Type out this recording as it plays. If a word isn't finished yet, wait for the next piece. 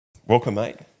Welcome,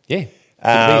 mate. Yeah.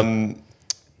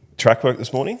 Track work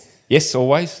this morning? Yes,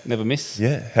 always. Never miss.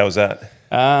 Yeah. How was that?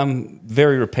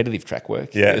 Very repetitive track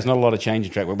work. Yeah. There's not a lot of change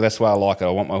in track work, but that's why I like it. I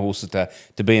want my horses to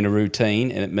be in a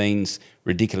routine, and it means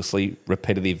ridiculously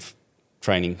repetitive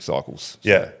training cycles.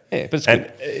 Yeah. Yeah, but it's And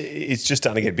good. it's just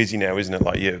starting to get busy now, isn't it?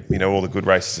 Like, all the good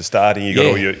races are starting. You've got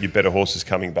all your better horses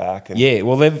coming back. And Yeah,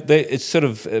 well, it's sort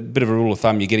of a bit of a rule of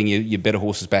thumb. You're getting your better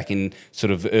horses back in sort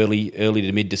of early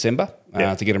to mid-December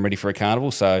to get them ready for a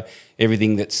carnival. So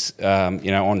everything that's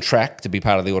on track to be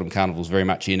part of the autumn carnival is very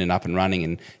much in and up and running,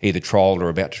 and either trialled or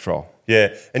about to trial.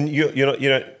 Yeah, and you're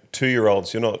not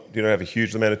 2-year-olds. You don't have a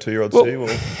huge amount of 2-year-olds, Well, do you?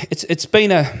 Or? It's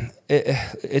been a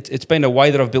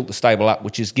way that I've built the stable up,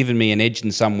 which has given me an edge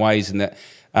in some ways. In that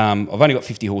I've only got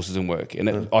 50 horses in work,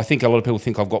 and I think a lot of people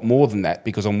think I've got more than that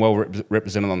because I'm well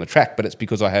represented on the track. But it's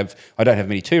because I don't have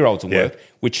many 2-year-olds in work,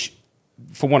 which,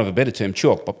 for want of a better term,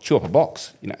 chew up a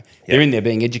box. They're in there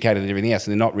being educated and everything else,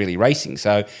 and they're not really racing.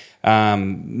 So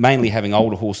mainly having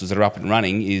older horses that are up and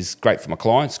running is great for my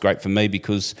clients, great for me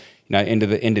because end of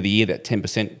the year, that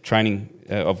 10% training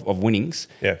of winnings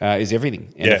is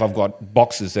everything. And if I've got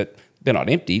boxes that they're not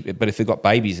empty, but if they've got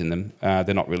babies in them,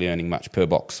 they're not really earning much per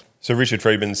box. So Richard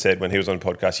Friedman said when he was on the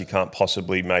podcast, you can't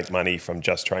possibly make money from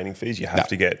just training fees. You have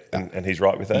to get, and he's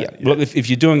right with that. Yeah. Well, if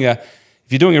you're doing a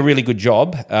really good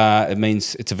job, it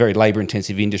means it's a very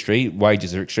labour-intensive industry.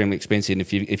 Wages are extremely expensive, and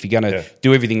if you're going to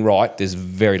do everything right, there's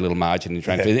very little margin in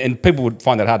training fees. And people would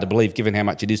find that hard to believe, given how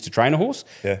much it is to train a horse.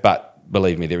 Yeah. But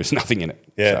believe me, there is nothing in it.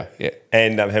 Yeah. So,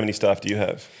 And how many staff do you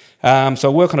have? So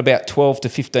I work on about 12 to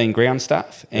 15 ground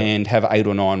staff and have 8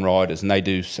 or 9 riders, and they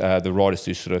do the riders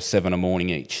do sort of 7 a morning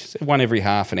each. So one every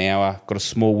half an hour. Got a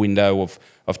small window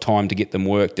of time to get them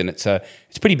worked, and it's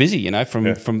pretty busy.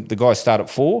 From the guys start at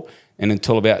 4 and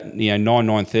until about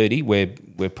 9:30, we're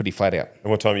pretty flat out.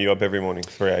 And what time are you up every morning?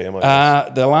 3 a.m.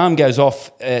 The alarm goes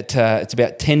off at it's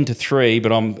about 10 to 3,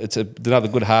 but it's another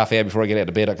good half hour before I get out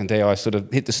of bed. I can tell you, I sort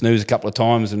of hit the snooze a couple of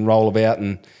times and roll about,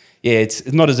 and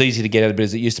it's not as easy to get out of bed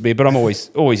as it used to be. But I'm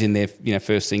always in there,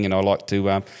 first thing, and I like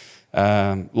to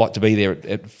be there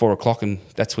at 4 o'clock, and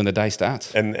that's when the day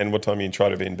starts. And what time are you try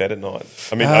to be in bed at night?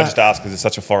 I mean, I just ask because it's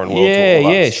such a foreign world to all of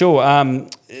us. Yeah, sure.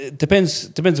 It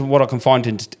depends on what I can find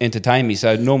to entertain me.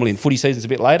 So normally in footy season's a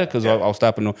bit later because I'll stay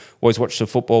up and always watch the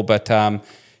football. But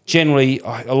generally,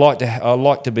 I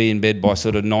like to be in bed by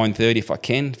sort of 9:30 if I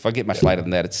can. If I get much later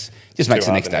than that, it just makes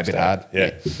the next day a bit hard.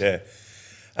 Yeah.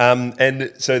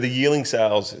 And so the yearling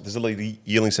sales, there's a lot of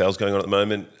yearling sales going on at the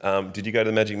moment. Did you go to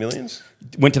the Magic Millions?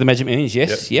 Went to the Magic Millions,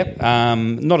 yes. Yep.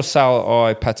 Not a sale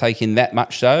I partake in that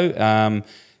much though.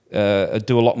 I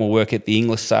do a lot more work at the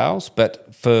English sales,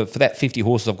 but for that 50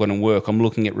 horses I've got in work, I'm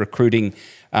looking at recruiting.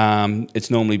 It's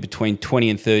normally between 20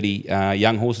 and 30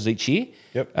 young horses each year.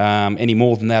 Yep. Any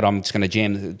more than that, I'm just going to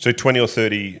jam. So 20 or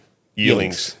 30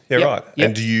 yearlings. Yeah, yep. right. Yep.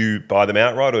 And do you buy them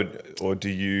outright or do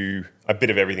you... A bit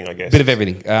of everything, I guess. Bit of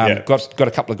everything. Got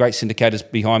a couple of great syndicators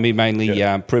behind me, mainly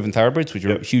Proven Thoroughbreds, which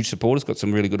are huge supporters, got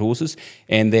some really good horses.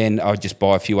 And then I just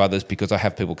buy a few others because I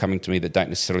have people coming to me that don't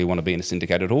necessarily want to be in a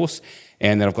syndicated horse.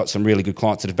 And then I've got some really good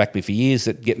clients that have backed me for years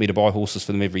that get me to buy horses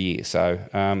for them every year. So,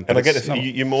 and I get it,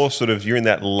 you're more sort of, you're in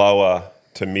that lower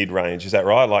to mid range, is that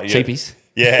right? Like cheapies.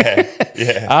 Yeah.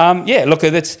 Look,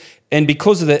 that's... And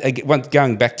because of that,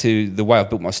 going back to the way I've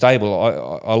built my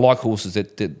stable, I like horses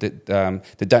that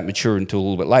don't mature until a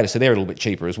little bit later, so they're a little bit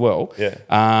cheaper as well. Yeah.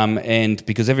 And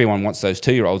because everyone wants those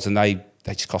 2-year-olds, and they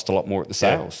just cost a lot more at the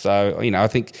sales. So I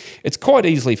think it's quite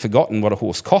easily forgotten what a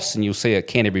horse costs, and you'll see a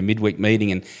Canterbury midweek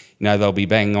meeting, and they'll be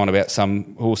banging on about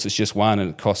some horse that's just won and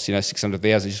it costs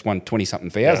 600,000, just won 20-something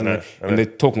thousand, and they're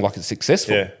talking like it's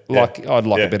successful. I'd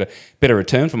like a better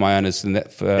return for my owners than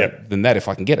that if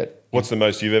I can get it. What's the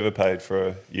most you've ever paid for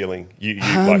a yearling?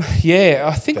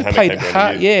 I think I paid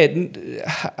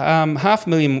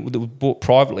 $500,000 that was bought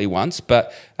privately once,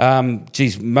 but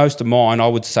most of mine I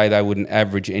would say they wouldn't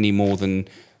average any more than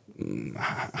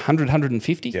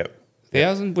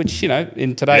 150,000, which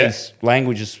in today's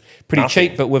language is pretty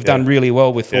cheap, but we've done really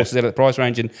well with horses out of the price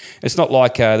range, and it's not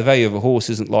like the value of a horse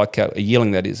isn't like a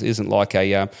yearling isn't like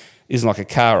a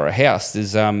car or a house.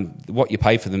 There's what you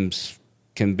pay for them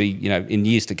can be, in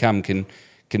years to come, can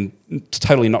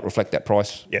totally not reflect that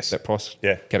price. Yes. That price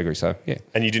category. So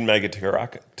And you didn't make it to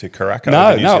Karaka?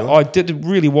 No. I did a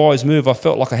really wise move. I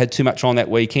felt like I had too much on that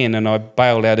weekend, and I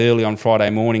bailed out early on Friday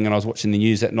morning, and I was watching the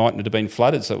news that night, and it had been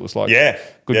flooded. So it was like,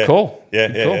 good call.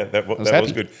 That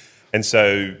was good. And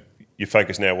so your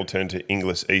focus now will turn to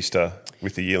Inglis Easter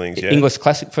with the yearlings, yeah? Inglis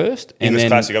Classic first. Inglis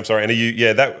Classic, I'm sorry. And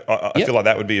I feel like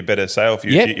that would be a better sale for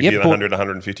you if you're the 100,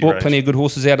 150 bought range. plenty of good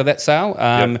horses out of that sale.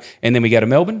 And then we go to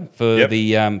Melbourne for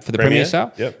the Premier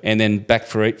sale. And then back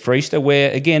for Easter,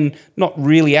 where, again, not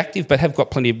really active, but have got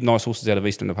plenty of nice horses out of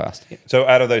Easter in the past. Yeah. So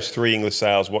out of those 3 Inglis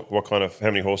sales, how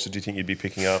many horses do you think you'd be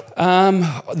picking up?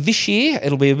 This year,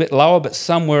 it'll be a bit lower, but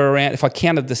somewhere around, if I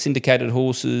counted the syndicated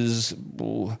horses,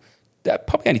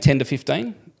 probably only 10 to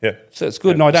 15. Yeah, so it's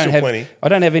good, and I don't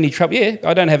have any trouble. Yeah,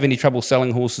 I don't have any trouble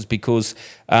selling horses because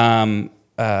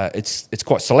it's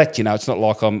quite select. It's not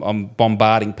like I'm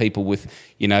bombarding people with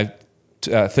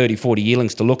 30, 40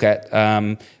 yearlings to look at.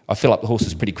 I fill up the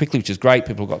horses pretty quickly, which is great.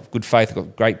 People have got good faith, I've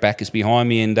got great backers behind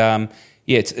me, and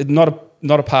it's not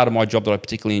a part of my job that I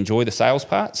particularly enjoy, the sales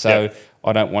part. So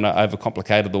I don't want to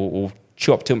overcomplicate it or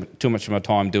chew up too much of my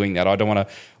time doing that. I don't want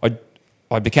to.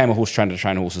 I became a horse trainer to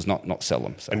train horses, not sell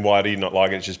them. So. And why do you not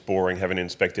like it? It's just boring having to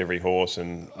inspect every horse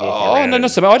and walk around. No,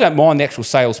 not so much. I don't mind the actual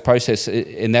sales process.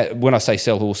 In that, when I say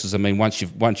sell horses, I mean once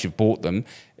you've bought them,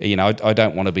 I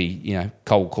don't want to be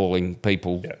cold calling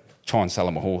people, try and sell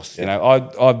them a horse. Yeah.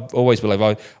 I've always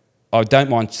believed I don't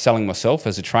mind selling myself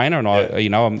as a trainer,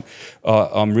 and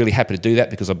I'm really happy to do that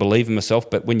because I believe in myself.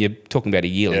 But when you're talking about a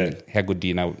yearling, how good do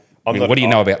you know? What do you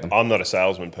know about them? I'm not a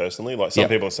salesman personally. Like some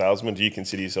people are salesmen. Do you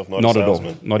consider yourself not a salesman? Not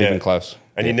at all. Not even close.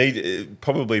 And you need,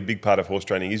 probably a big part of horse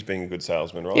training is being a good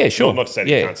salesman, right? Yeah, sure. Not to say that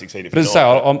you can't succeed if you're not.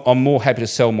 But I'm more happy to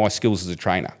sell my skills as a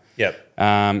trainer. Yeah.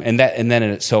 And that in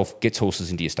itself gets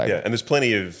horses into your stable. Yeah, and there's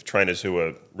plenty of trainers who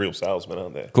are real salesmen,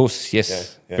 aren't there? Of course,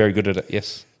 yes. Yeah. Very good at it,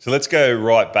 yes. So let's go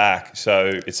right back.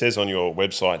 So it says on your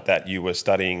website that you were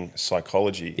studying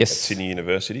psychology at Sydney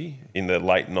University in the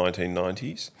late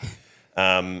 1990s.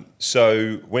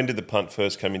 So when did the punt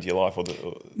first come into your life?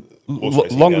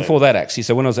 Long before that, actually.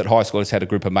 So when I was at high school, I just had a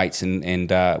group of mates,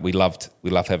 and we loved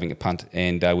having a punt,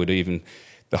 and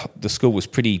the school was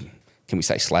pretty. Can we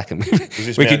say slack?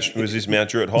 Was this Mount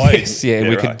Druitt High? Yes,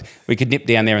 yeah. We could nip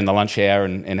down there in the lunch hour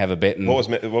and have a bet. And what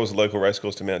was the local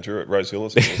racecourse to Mount Druitt? Rose Hill or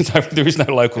something? There is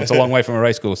no local. It's a long way from a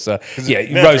racecourse. So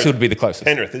Rose Hill would be the closest.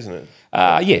 Penrith, isn't it?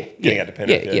 Getting out to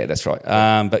Penrith. Yeah, that's right.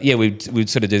 But we'd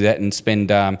sort of do that and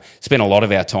spend a lot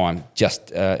of our time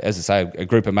just as I say, a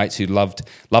group of mates who loved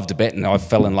to bet, and I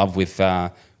fell in love with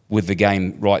the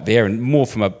game right there, and more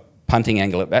from a punting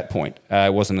angle at that point.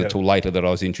 It wasn't until later that I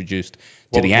was introduced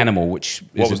to the animal, which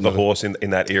what was the horse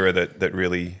in that era that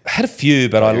really... I had a few,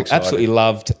 but I absolutely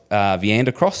loved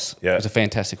Viandercross. It was a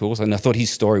fantastic horse, and I thought his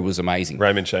story was amazing.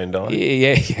 Raymond Shane Dine.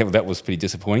 Yeah, well, that was pretty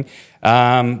disappointing.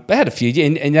 But I had a few,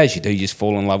 and as you do, you just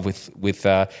fall in love with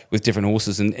different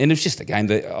horses, and it's just a game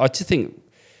that I just think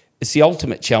it's the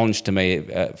ultimate challenge to me.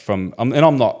 And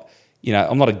I'm not...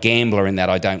 I'm not a gambler in that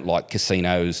I don't like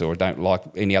casinos or I don't like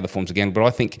any other forms of gambling, but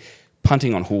I think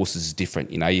punting on horses is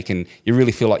different. You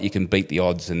really feel like you can beat the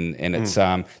odds, and it's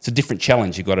a different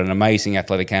challenge. You've got an amazing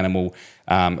athletic animal,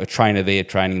 a trainer there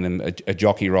training them, a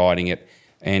jockey riding it,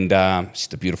 and it's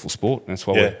just a beautiful sport. And that's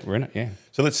why we're in it. Yeah.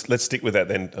 So let's stick with that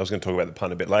then. I was going to talk about the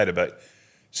punt a bit later, but.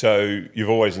 So you've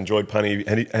always enjoyed punting.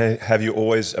 Have you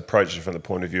always approached it from the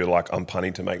point of view like I'm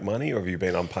punting to make money, or have you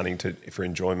been on punting for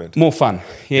enjoyment? More fun,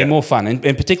 more fun, and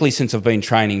particularly since I've been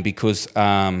training because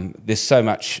there's so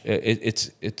much.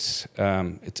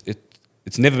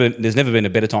 There's never been a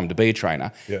better time to be a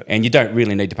trainer, and you don't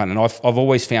really need to punt. And I've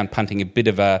always found punting a bit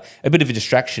of a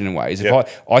distraction in ways.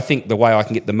 I think the way I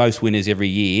can get the most winners every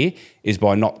year is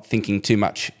by not thinking too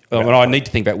much. I need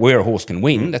to think about where a horse can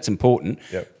win. That's important.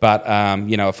 But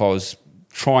if I was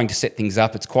trying to set things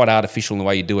up, it's quite artificial in the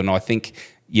way you do it. And I think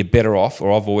you're better off,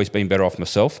 or I've always been better off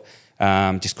myself,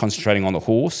 just concentrating on the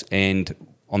horse, and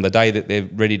on the day that they're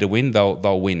ready to win,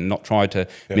 they'll win, not try to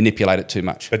manipulate it too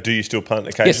much. But do you still punt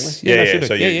occasionally?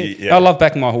 Yes. I love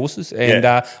backing my horses, and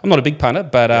I'm not a big punter,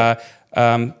 but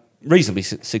reasonably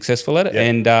successful at it.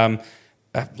 And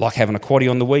I like having a quaddie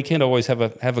on the weekend. I always have a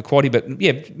quaddie, but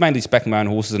mainly just backing my own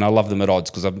horses, and I love them at odds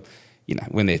because I'm,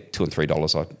 when they're $2 and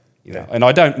 $3, and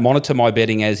I don't monitor my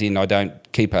betting, as in I don't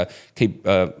keep an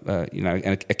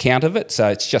account of it. So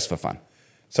it's just for fun.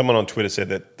 Someone on Twitter said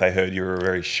that they heard you were a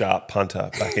very sharp punter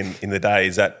back in the day.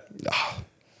 Is that...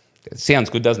 It sounds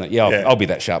good, doesn't it? I'll be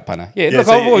that sharp punter.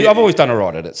 I've always done all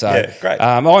right at it. So great.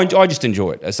 I just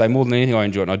enjoy it. I say more than anything, I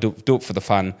enjoy it, and I do it for the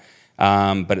fun.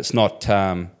 But it's not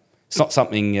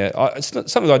something. It's not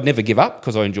something I'd never give up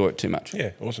because I enjoy it too much.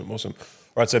 Yeah, awesome. All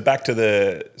right, so back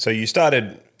to so you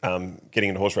started getting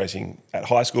into horse racing at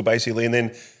high school, basically, and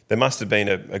then there must have been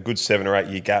a good 7 or 8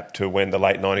 year gap to when the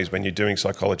late 90s, when you're doing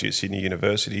psychology at Sydney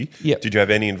University. Yep. Did you have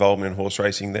any involvement in horse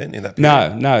racing then in that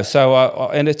period? No. So,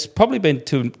 and it's probably been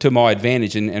to my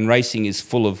advantage, and racing is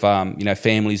full of,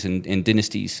 families and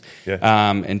dynasties,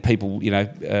 and people,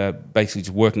 basically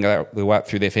just working their way up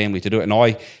through their family to do it. And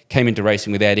I came into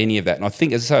racing without any of that. And I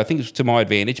think, as I say, I think it was to my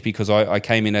advantage because I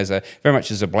came in very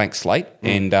much as a blank slate,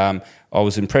 and I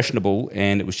was impressionable,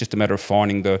 and it was just a matter of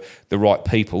finding the right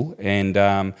people. And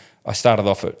I started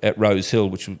off at Rose Hill,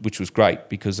 which was great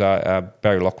because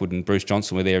Barry Lockwood and Bruce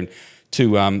Johnson were there, and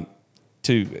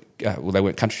they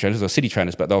weren't country trainers, they were city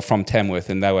trainers, but they were from Tamworth,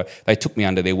 and they took me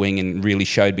under their wing and really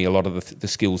showed me a lot of the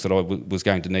skills that I was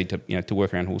going to need to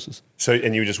work around horses. So,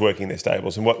 and you were just working their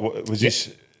stables, and what was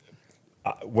this?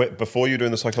 Before you were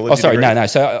doing the psychology? Oh, sorry, degree? no.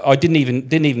 So I didn't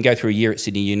even go through a year at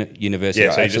Sydney University.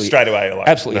 Yeah, so you just straight away were like,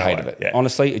 absolutely hated it. Yeah.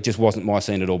 Honestly, it just wasn't my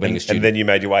scene at all. Being a student, and then you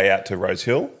made your way out to Rose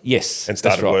Hill. Yes, and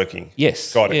started working.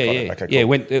 Yes, got it. Okay, cool. Yeah,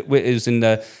 it was in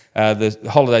the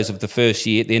holidays of the first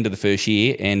year, at the end of the first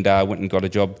year, and went and got a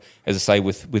job, as I say,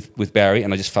 with Barry,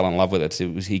 and I just fell in love with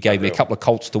it. He gave me a couple of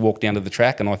colts to walk down to the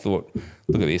track, and I thought,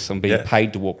 look at this, I'm being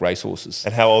paid to walk racehorses.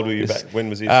 And how old were you back? When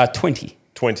was this? 20.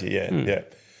 20, yeah.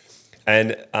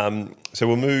 And so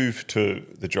we'll move to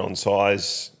the John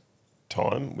Size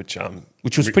time, which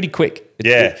was pretty quick.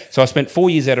 So I spent 4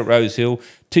 years out at Rose Hill,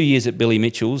 2 years at Billy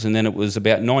Mitchell's, and then it was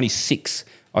about 96,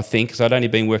 I think, because I'd only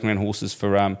been working around horses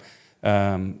for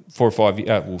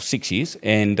 6 years,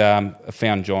 and I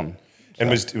found John. And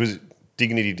was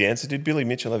Dignity Dancer? Did Billy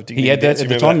Mitchell have Dignity Dancer? He had that at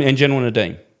the time, that? And General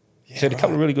Nadeem. Yeah, so he had a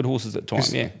couple of really good horses at the time,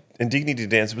 yeah. And Dignity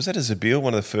Dancer, was that a Zabeel,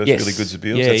 one of the first really good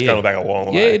Zabeels? Yeah, That's going back a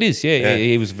long way. Yeah, it is, yeah.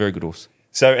 He was a very good horse.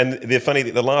 So, and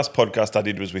the last podcast I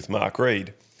did was with Mark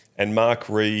Reed, and Mark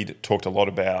Reed talked a lot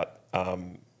about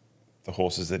the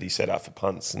horses that he set up for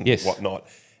punts and whatnot.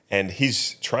 And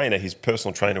his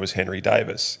personal trainer was Henry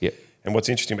Davis. Yep. And what's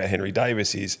interesting about Henry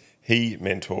Davis is he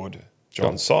mentored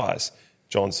John Size.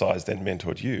 John Size then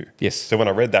mentored you. Yes. So when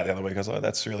I read that the other week, I was like,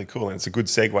 that's really cool. And it's a good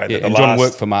segue. Yeah, and John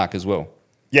worked for Mark as well.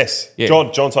 Yes. Yeah.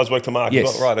 John Size worked for Mark.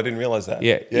 Yes. Right, I didn't realise that.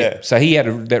 Yeah. So he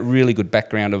had that really good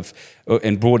background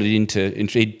and brought it into,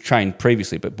 he'd trained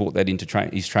previously, but brought that into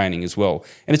his training as well.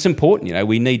 And it's important,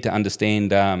 we need to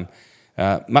understand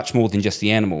much more than just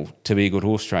the animal to be a good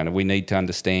horse trainer. We need to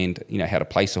understand, how to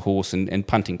place a horse, and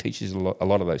punting teaches a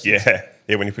lot of those things.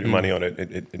 Yeah, when you put your money on it,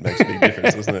 it makes a big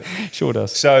difference, doesn't it? Sure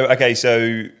does. So, okay,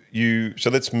 so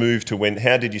let's move to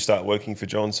how did you start working for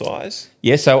John Size?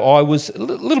 Yeah, so I was a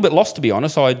little bit lost, to be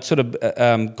honest. I'd sort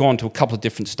of gone to a couple of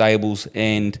different stables,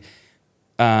 and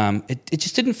it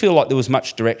just didn't feel like there was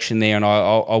much direction there, and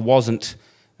I wasn't...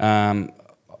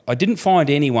 I didn't find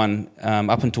anyone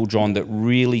up until John that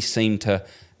really seemed to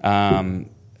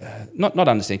not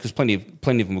understand, because plenty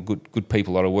of them were good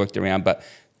people that I worked around, but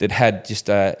that had just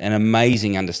an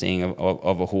amazing understanding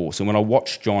of a horse. And when I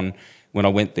watched John, when I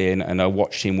went there and I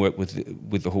watched him work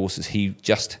with the horses, he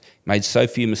just made so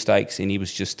few mistakes, and it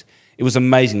was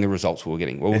amazing the results we were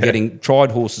getting. We were getting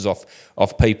tried horses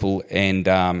off people and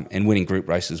winning group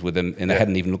races with them, and they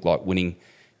hadn't even looked like winning,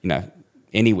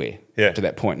 anywhere to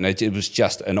that point. And it was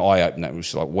just an eye-opener. It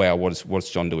was like, wow,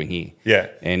 what's John doing here? Yeah.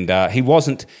 And I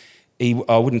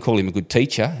wouldn't call him a good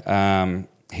teacher.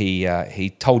 He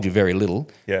told you very little,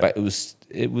 but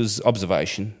it was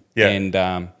observation and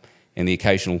the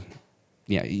occasional...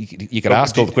 you could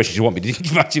ask all the questions you want, but he didn't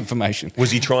give much information.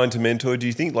 Was he trying to mentor, do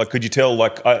you think? Like, could you tell,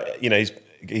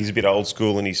 he's a bit old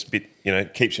school and he's a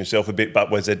bit, keeps himself a bit, but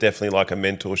was there definitely like a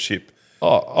mentorship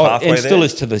pathway and still there?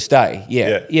 is to this day.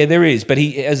 Yeah, there is. But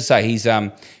he, as I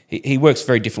say, he works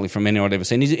very differently from anyone I've ever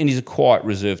seen. He's a quite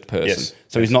reserved person. Yes.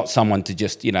 So he's not someone to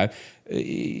just,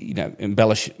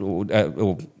 embellish or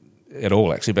at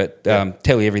all, actually, but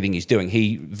tell you everything he's doing.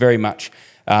 He very much,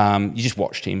 you just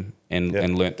watched him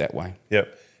and learnt that way. Yep.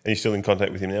 And you're still in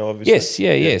contact with him now, obviously? Yes,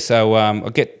 yeah. So I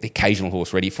get the occasional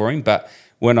horse ready for him, but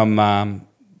when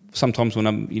sometimes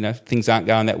when things aren't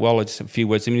going that well, I just have a few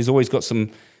words to him. He's always got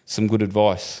some good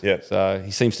advice. Yeah. So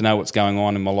he seems to know what's going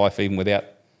on in my life, even without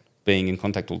being in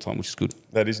contact all the time, which is good.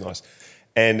 That is nice.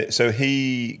 And so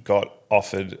he got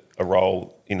offered a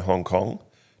role in Hong Kong.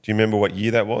 Do you remember what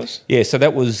year that was? Yeah, so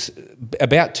that was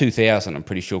about 2000, I'm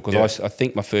pretty sure, because I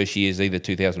think my first year is either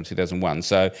 2000 or 2001.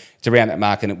 So it's around that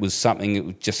mark, and it was something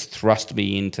that just thrust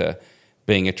me into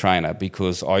being a trainer,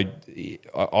 because I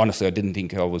honestly didn't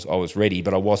think I was ready,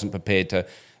 but I wasn't prepared to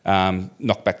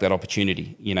knock back that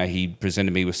opportunity. He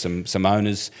presented me with some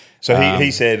owners. So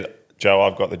he said, Joe,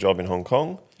 I've got the job in Hong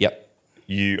Kong. Yep.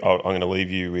 I'm going to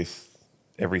leave you with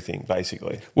everything,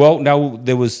 basically. Well, no,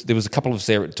 there was a couple of us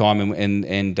there at the time,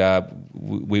 and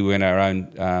we went our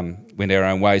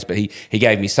own ways. But he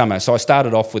gave me some. So I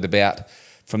started off with about,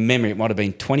 from memory, it might have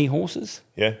been 20 horses.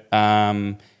 Yeah.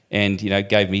 And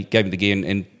gave me the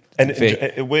gear and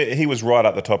he was right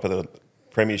at the top of the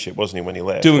premiership, wasn't he, when he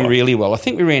left? Doing really well. I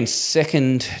think we ran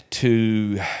second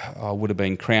to, would have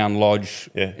been Crown Lodge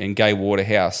and Gay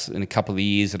Waterhouse in a couple of the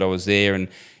years that I was there. And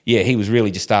he was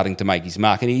really just starting to make his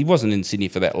mark. And he wasn't in Sydney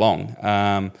for that long.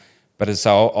 But as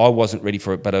I say, I wasn't ready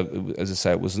for it. But as I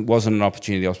say, it wasn't an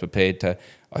opportunity I was prepared to.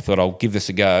 I thought I'll give this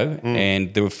a go.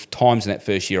 And there were times in that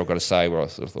first year, I've got to say, where I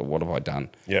sort of thought, what have I done?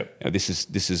 Yep. This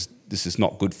is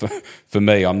not good for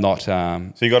me. I'm not.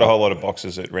 So you got a whole lot of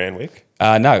boxes at Randwick?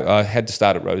 No, I had to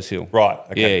start at Rosehill. Right.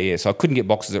 Okay. Yeah. So I couldn't get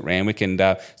boxes at Randwick, and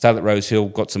started at Rosehill.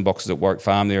 Got some boxes at Warwick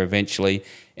Farm there eventually,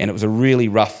 and it was a really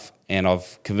rough. And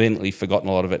I've conveniently forgotten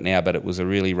a lot of it now, but it was a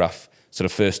really rough sort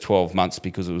of first 12 months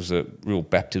because it was a real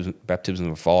baptism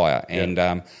of fire.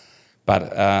 And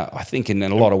but I think in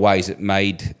a lot of ways it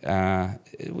made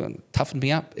it toughened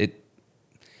me up.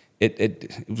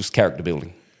 It was character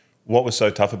building. What was so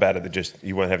tough about it that just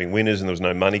you weren't having winners and there was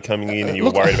no money coming in and you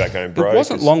were worried about going broke? It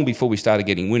wasn't long before we started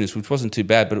getting winners, which wasn't too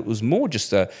bad, but it was more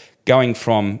just going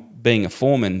from being a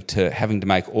foreman to having to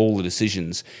make all the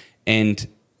decisions and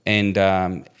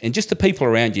just the people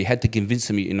around you had to convince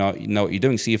them you know what you're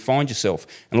doing. So you find yourself,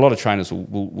 and a lot of trainers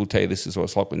will tell you this is what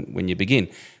it's like when you begin,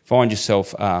 find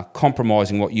yourself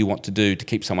compromising what you want to do to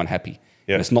keep someone happy.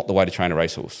 Yeah. And it's not the way to train a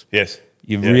racehorse. Yes.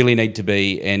 You really need to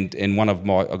be, and one of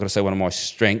my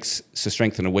strengths, it's a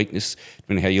strength and a weakness,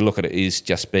 depending on how you look at it, is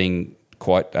just being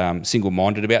quite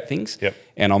single-minded about things. Yep.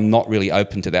 And I'm not really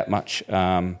open to that much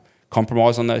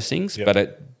compromise on those things.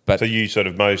 Yep. But so you sort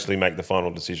of mostly make the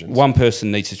final decisions. One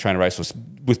person needs to train a racehorse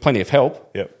with plenty of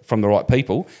help from the right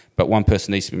people, but one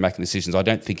person needs to be making decisions. I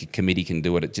don't think a committee can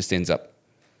do it. It just ends up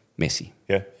messy.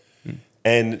 Yeah.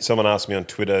 And someone asked me on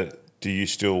Twitter, do you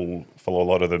still follow a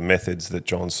lot of the methods that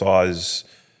John Size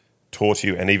taught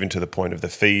you, and even to the point of the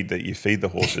feed that you feed the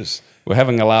horses? We're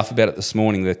having a laugh about it this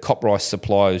morning. The cop rice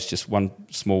supply is just one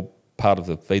small part of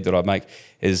the feed that I make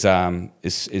is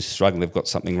struggling. They've got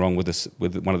something wrong with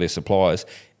one of their suppliers,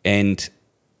 and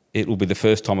it will be the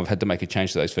first time I've had to make a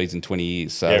change to those feeds in 20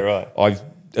 years. So I've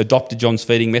adopted John's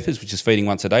feeding methods, which is feeding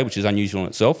once a day, which is unusual in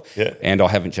itself, and I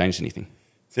haven't changed anything.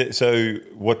 So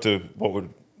what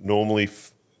would normally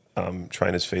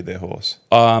trainers feed their horse?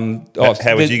 How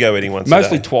would you go eating once a day?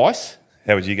 Mostly twice.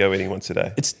 How would you go eating once a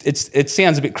day? It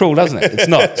sounds a bit cruel, doesn't it? It's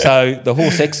not. So the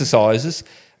horse exercises,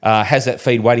 has that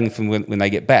feed waiting for them when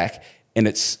they get back, and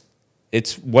it's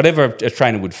whatever a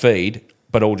trainer would feed,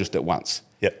 but all just at once.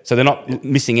 Yep. So they're not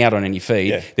missing out on any feed.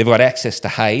 Yeah. They've got access to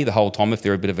hay the whole time if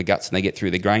they're a bit of a guts and they get through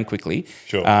their grain quickly.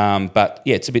 Sure. But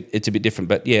yeah, it's a bit different.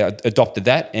 But yeah, adopted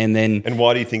that, and then. And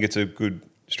why do you think it's a good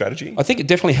strategy? I think it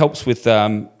definitely helps with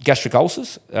gastric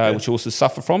ulcers, which horses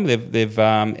suffer from. They've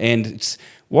and it's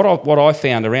what I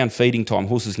found around feeding time.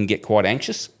 Horses can get quite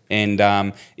anxious,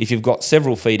 and if you've got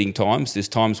several feeding times, there's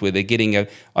times where they're getting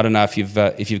I don't know if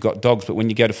you've got dogs, but when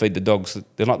you go to feed the dogs,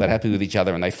 they're not that happy with each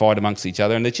other, and they fight amongst each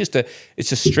other, and it's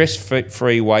a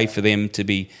stress-free way for them to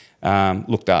be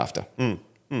looked after.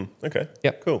 Okay.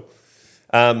 Yep. Cool.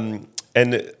 And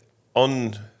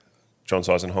on John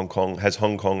Size in Hong Kong, has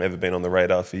Hong Kong ever been on the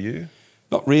radar for you?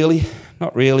 Not really.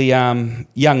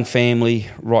 Young family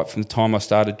right from the time I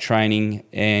started training,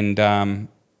 and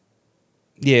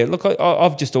look,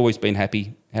 I've just always been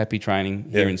happy training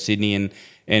here in Sydney,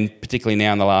 and particularly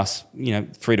now in the last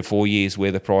 3 to 4 years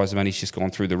where the prize money's just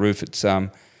gone through the roof. It's I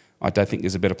don't think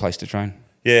there's a better place to train.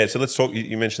 Yeah, so let's talk.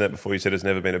 You mentioned that before. You said there's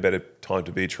never been a better time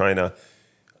to be a trainer.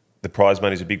 The prize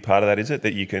money is a big part of that, is it?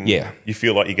 That you can, you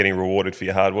feel like you're getting rewarded for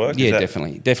your hard work? Yeah,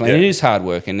 definitely. Yeah. And it is hard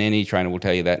work, and any trainer will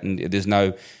tell you that. And there's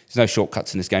no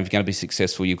shortcuts in this game. If you're going to be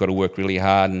successful, you've got to work really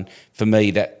hard. And for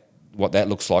me, what that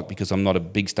looks like, because I'm not a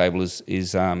big stable,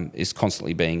 is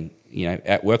constantly being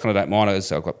at work, and I don't mind it.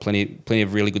 So I've got plenty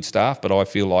of really good staff, but I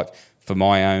feel like for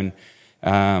my own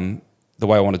the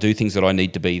way I want to do things, that I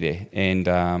need to be there.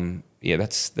 And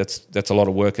that's a lot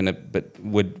of work in it, but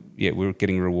we're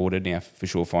getting rewarded now for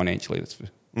sure financially.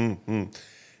 And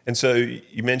so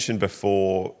you mentioned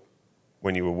before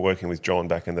when you were working with John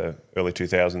back in the early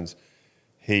 2000s,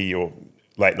 or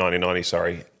late 1990s,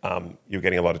 sorry, you were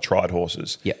getting a lot of tried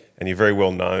horses. Yeah. And you're very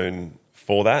well known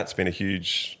for that. It's been a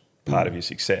huge part of your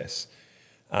success.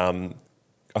 I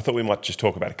thought we might just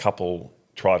talk about a couple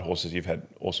tried horses you've had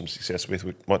awesome success with.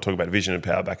 We might talk about Vision and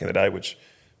Power back in the day, which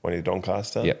won you the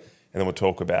Doncaster. Yeah. And then we'll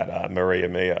talk about Maria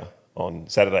Mia on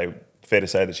Saturday, fair to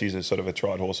say that she's a sort of a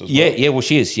tried horse as well. Yeah, well,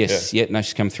 she is, yes. Yeah, no,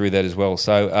 she's come through that as well.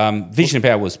 So Vision and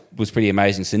Power was pretty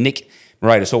amazing. So Nick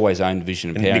Moratis always owned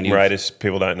Vision and Power. Nick Moratis,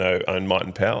 people don't know, owned Might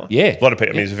and Power. Yeah. A lot of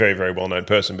people, I mean, he's a very, very well-known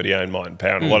person, but he owned Might and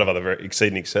Power and a lot of other Exceed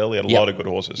and Excel. He had a lot of good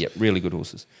horses. Yep, really good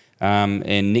horses.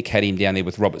 And Nick had him down there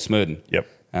with Robert Smurden. Yep.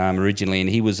 Originally, and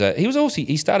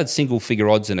he started single figure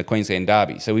odds in a Queensland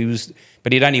Derby. So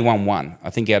but he'd only won one, I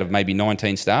think, out of maybe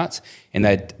 19 starts, and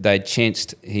they'd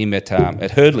chanced him at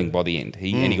hurdling by the end.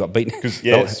 And he got beaten.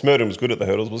 Smurden was good at the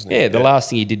hurdles, wasn't he? Yeah, the last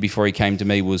thing he did before he came to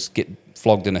me was get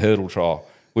flogged in a hurdle trial,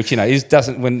 which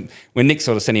doesn't. When Nick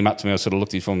sort of sent him up to me, I sort of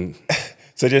looked at him.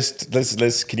 So just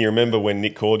let's can you remember when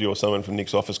Nick called you or someone from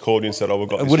Nick's office called you and said, "Oh, we've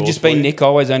got this"? It would have just been Nick. I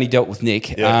always only dealt with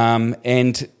Nick, Yeah.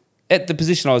 and at the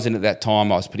position I was in at that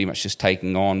time, I was pretty much just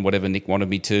taking on whatever Nick wanted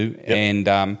me to. Yep. And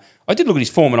I did look at his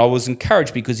form, and I was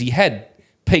encouraged because he had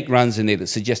peak runs in there that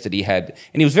suggested he had,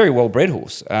 and he was a very well-bred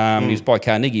horse. He was by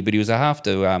Carnegie, but he was a half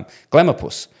to Glamour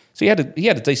Puss. So he had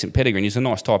a decent pedigree, and he was a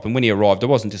nice type. And when he arrived, I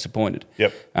wasn't disappointed.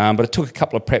 Yep. But it took a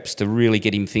couple of preps to really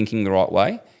get him thinking the right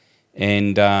way.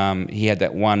 And he had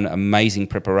that one amazing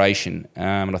preparation.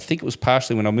 And I think it was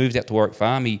partially when I moved out to Warwick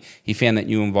Farm, he found that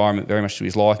new environment very much to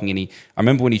his liking. And I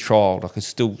remember when he trialled, I can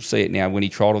still see it now, when he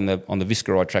trialled on the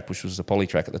Viscaride track, which was the poly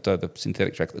track at the time, the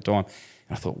synthetic track at the time.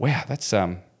 And I thought, wow, that's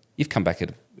you've come back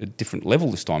at a different level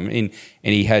this time. And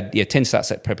he had 10 starts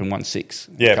that prep and won 6.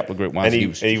 Yeah. A couple of Group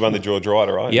 1s. And he won the George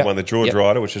Rider, right? Yep. He won the George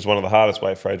Rider, which is one of the hardest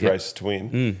weight for age races to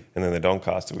win. And then the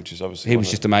Doncaster, which is obviously... He was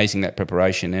just amazing, that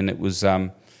preparation. And it was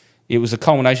a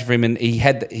culmination for him, and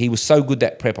he was so good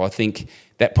that prep, I think,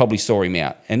 that probably saw him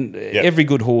out. And every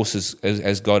good horse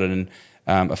has got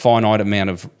a finite amount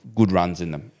of good runs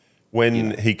in them.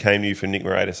 When he came to you from Nick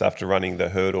Moratis after running the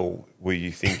hurdle, were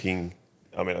you thinking,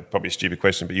 I mean, probably a stupid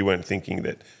question, but you weren't thinking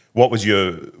that, what did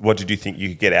you think you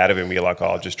could get out of him? Were you like, oh,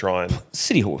 I'll just try and...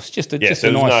 City horse, just a nice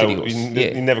city horse.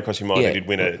 You never crossed your mind that he'd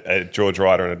win a George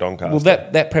Rider and a Doncaster. Well,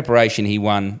 that preparation he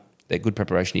won... That good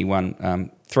preparation, he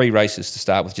won 3 races to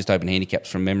start with, just open handicaps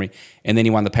from memory, and then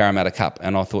he won the Parramatta Cup.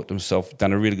 And I thought to myself,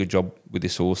 done a really good job with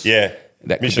this horse. Yeah,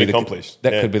 mission accomplished.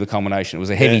 That could be the culmination. It was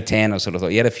a heavy tan. I sort of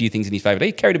thought he had a few things in his favour.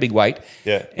 He carried a big weight.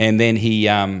 Yeah, and then he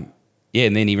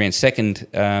ran second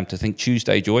to think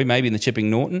Tuesday Joy, maybe in the Chipping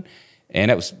Norton, and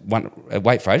that was one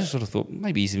weight for ages. I sort of thought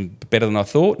maybe he's better than I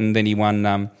thought, and then he won,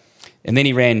 and then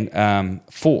he ran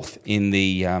 4th in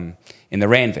the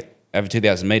Ranvet. Over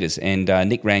 2,000 metres, and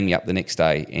Nick rang me up the next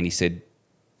day, and he said,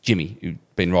 Jimmy, who'd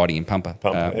been riding in Pumper,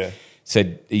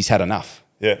 said he's had enough.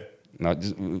 Yeah.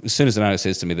 As soon as an owner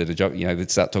says to me that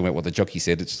they'd start talking about what the jockey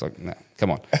said, it's like, no,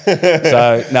 come on.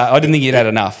 So no, I didn't think he'd had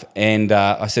enough, and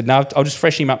I said, no, I'll just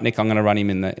fresh him up, Nick. I'm going to run him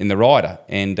in the rider,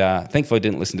 and thankfully I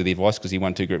didn't listen to the advice because he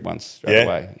won 2 Group 1s straight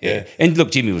away. Yeah. And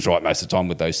look, Jimmy was right most of the time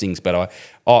with those things, but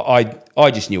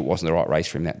I just knew it wasn't the right race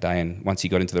for him that day, and once he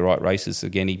got into the right races,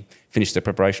 again, he finished the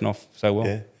preparation off so well.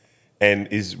 Yeah. And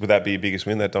would that be your biggest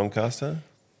win, that Doncaster?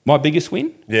 My biggest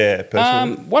win? Yeah,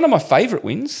 personally. One of my favourite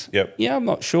wins. Yep. Yeah, I'm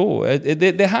not sure.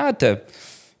 They're hard to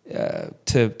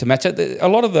match up. A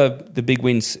lot of the big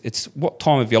wins, it's what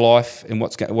time of your life and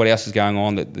what else is going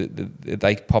on that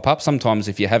they pop up. Sometimes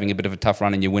if you're having a bit of a tough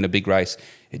run and you win a big race,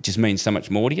 it just means so much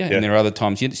more to you. Yeah. And there are other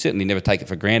times you certainly never take it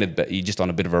for granted, but you're just on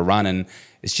a bit of a run and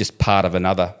it's just part of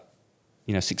another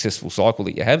successful cycle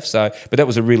that you have. So, but that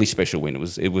was a really special win.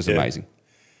 It was amazing.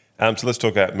 So let's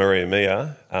talk about Maria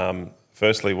Mia.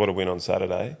 Firstly, what a win on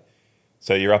Saturday.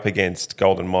 So you're up against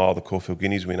Golden Mile, the Caulfield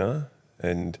Guineas winner,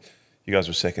 and you guys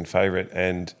were second favourite,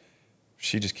 and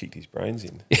she just kicked his brains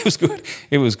in. It was good.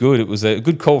 It was a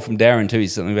good call from Darren too.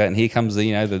 He's something about, and here comes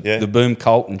the boom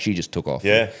colt, and she just took off.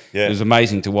 Yeah. It was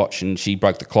amazing to watch, and she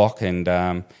broke the clock, and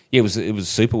it was a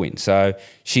super win. So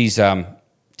she's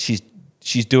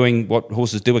doing what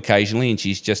horses do occasionally, and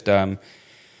she's just in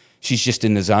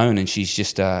the zone, and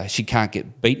she can't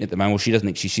get beaten at the moment. Well, she doesn't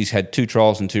think she's had 2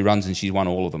 trials and 2 runs, and she's won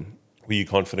all of them. Were you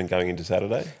confident going into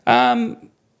Saturday?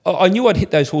 I knew I'd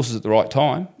hit those horses at the right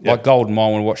time. Yep. Like Golden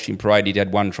Mile, when I watched him parade, he'd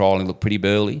had 1 trial and he looked pretty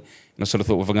burly. And I sort of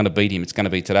thought, well, if I'm going to beat him, it's going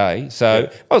to be today. So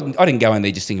I didn't go in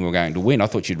there just thinking we were going to win. I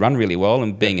thought she'd run really well,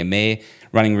 and being a mare,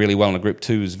 running really well in a Group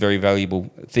 2 is a very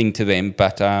valuable thing to them.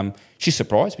 But she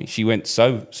surprised me. She went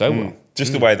so well.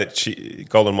 Just the way that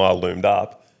Golden Mile loomed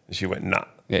up, and she went, nah.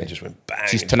 Yeah. It just went bang.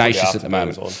 She's tenacious at the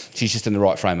moment. She's just in the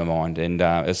right frame of mind, and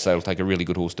as I say, it'll take a really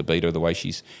good horse to beat her the way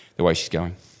she's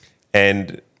going.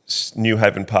 And New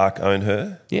Haven Park own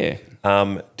her. Yeah.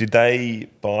 Did they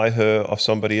buy her off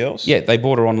somebody else? Yeah, they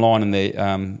bought her online in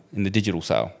the digital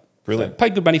sale. Brilliant. So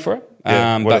paid good money for her.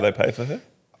 Yeah. What did they pay for her?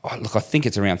 Oh, look, I think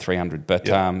it's around 300, but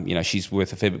she's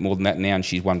worth a fair bit more than that now, and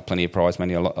she's won plenty of prize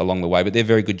money along the way. But they're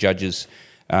very good judges.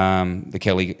 the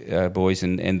Kelly boys,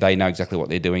 and they know exactly what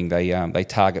they're doing. They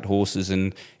target horses,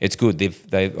 and it's good.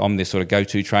 I'm their sort of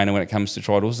go-to trainer when it comes to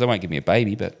tried horses. They won't give me a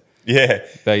baby, but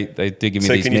they do give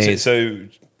me these mares.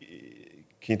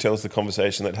 Can you tell us the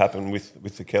conversation that happened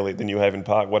with the Kelly, the New Haven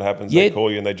Park? What happens? They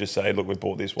call you and they just say, look, we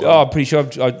bought this one. Oh, I'm pretty sure.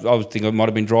 I think I might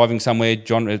have been driving somewhere.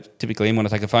 John, typically him when I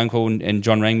take a phone call, and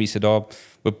John rang me, said,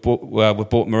 we've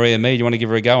bought Maria and me. Do you want to give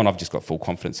her a go? And I've just got full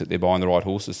confidence that they're buying the right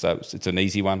horses. So it's an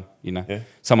easy one, you know. Yeah.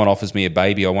 Someone offers me a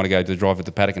baby, I want to go to the drive at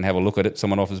the paddock and have a look at it.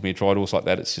 Someone offers me a tried horse like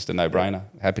that, it's just a no-brainer.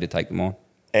 Happy to take them on.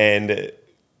 And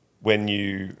what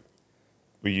did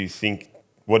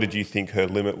you think her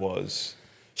limit was?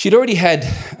 She'd already had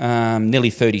nearly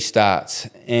 30 starts,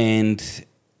 and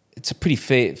it's a pretty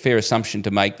fair assumption to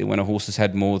make that when a horse has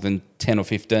had more than 10 or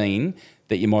 15,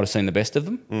 that you might have seen the best of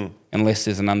them, unless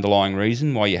there's an underlying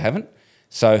reason why you haven't.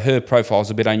 So her profile's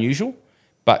a bit unusual,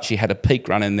 but she had a peak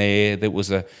run in there that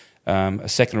was a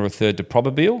second or a third to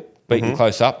Probabile, beaten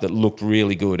close up, that looked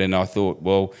really good. And I thought,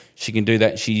 well, she can do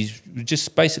that. She's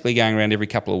just basically going around every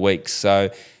couple of weeks. So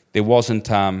there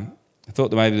wasn't... I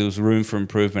thought that maybe there was room for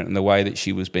improvement in the way that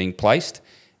she was being placed.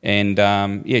 And,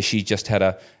 she just had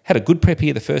a good prep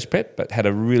here, the first prep, but had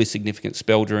a really significant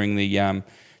spell during the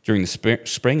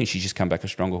spring, and she's just come back a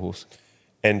stronger horse.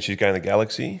 And she's going to the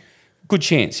Galaxy? Good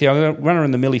chance. Yeah, I'm going to run her in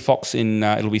the Millie Fox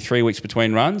it'll be 3 weeks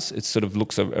between runs. It sort of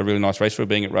looks a really nice race for her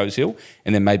being at Rose Hill,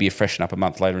 and then maybe a freshen up a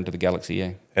month later into the Galaxy,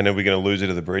 yeah. And are we going to lose her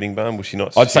to the breeding barn? Will she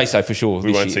not? I'd say so for sure.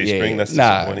 We won't see spring? That's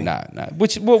disappointing. No.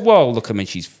 Which, well, look, I mean,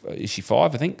 is she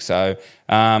 5, I think? So,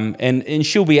 and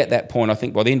she'll be at that point, I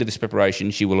think, by the end of this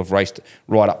preparation, she will have raced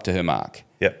right up to her mark.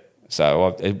 Yep.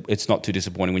 So it's not too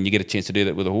disappointing when you get a chance to do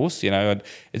that with a horse. You know,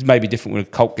 it's maybe different when a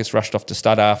colt gets rushed off to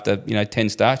stud after 10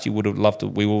 starts. We would have loved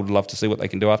to see what they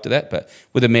can do after that. But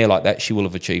with a mare like that, she will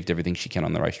have achieved everything she can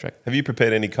on the racetrack. Have you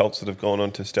prepared any colts that have gone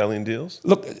on to stallion deals?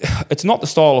 Look, it's not the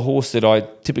style of horse that I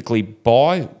typically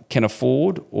buy, can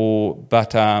afford, knows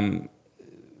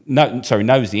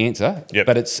the answer. Yep.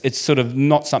 But it's sort of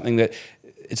not something that.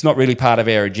 It's not really part of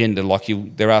our agenda.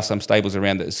 There are some stables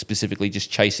around that are specifically just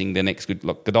chasing the next good,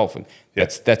 like Godolphin.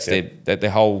 Yep. That's their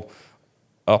whole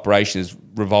operation is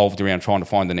revolved around trying to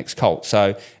find the next colt.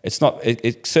 So it's not.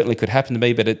 It certainly could happen to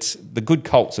me, but the good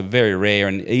colts are very rare,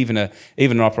 and even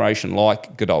an operation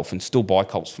like Godolphin still buy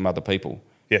colts from other people.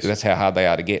 Yes, that's how hard they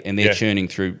are to get, and they're churning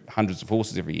through hundreds of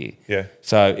horses every year. Yeah.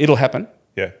 So it'll happen.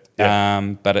 Yeah.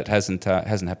 But it hasn't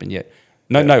happened yet.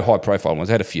 No high profile ones.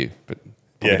 I had a few, but.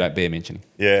 Probably don't bear mentioning.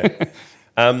 Yeah.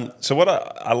 So what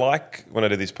I like when I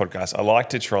do this podcast, I like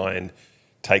to try and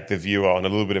take the viewer on a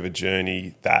little bit of a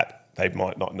journey that they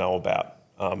might not know about.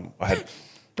 I had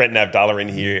Brent Navdalla in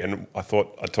here, and I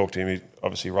thought I'd talk to him. He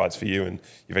obviously rides for you, and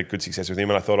you've had good success with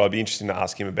him. And I thought I'd be interested to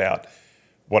ask him about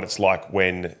what it's like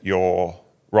when you're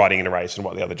riding in a race and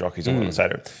what the other jockeys are going to say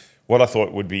to him. What I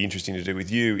thought would be interesting to do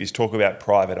with you is talk about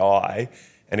Private Eye,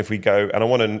 and if we go, and I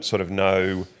want to sort of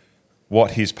know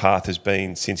what his path has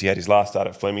been since he had his last start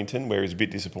at Flemington, where he was a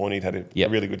bit disappointed, had a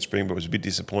really good spring, but was a bit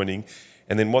disappointing.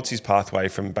 And then what's his pathway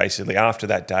from basically after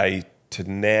that day to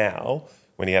now,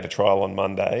 when he had a trial on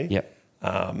Monday? Yep.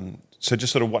 So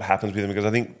just sort of what happens with him, because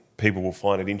I think people will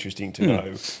find it interesting to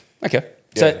know. Okay.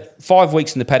 Yeah. So 5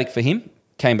 weeks in the paddock for him.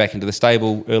 Came back into the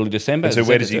stable early December. And so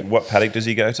what paddock does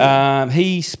he go to?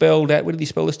 He spelled out, where did he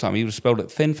spell this time? He was spelled at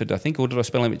Thenford, I think, or did I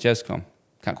spell him at Jazzcom?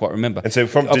 Can't quite remember. And so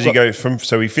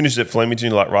so he finishes at Flemington,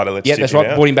 you're like, right, let's yeah, that's right,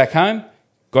 out. Brought him back home.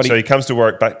 He comes to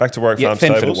work, back to Warwick Farm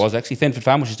Thenford Stables? it was actually. Thenford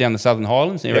Farm, which is down the Southern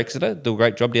Highlands near Exeter. Do a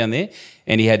great job down there.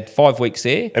 And he had 5 weeks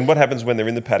there. And what happens when they're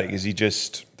in the paddock? Is they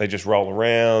just roll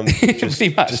around?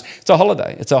 Pretty much. It's a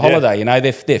holiday. It's a holiday.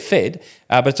 They're fed,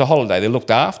 but it's a holiday. They're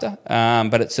looked after.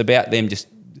 But it's about them just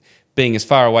being as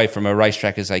far away from a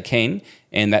racetrack as they can,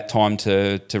 and that time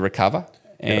to recover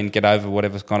and get over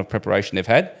whatever kind of preparation they've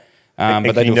had.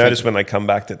 But you notice when they come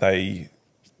back that they're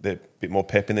a bit more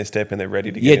pep in their step and they're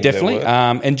ready to get into definitely.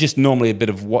 Their work. And just normally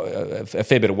a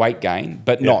fair bit of weight gain,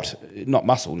 but not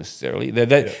muscle necessarily.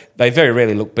 They very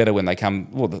rarely look better when they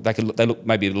come. Well, they look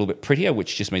maybe a little bit prettier,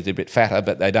 which just means they're a bit fatter,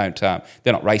 but they don't. They're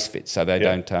not race fit, so they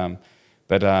don't.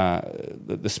 But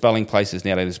the spelling places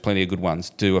nowadays, there's plenty of good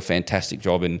ones, do a fantastic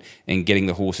job in getting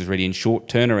the horses ready in short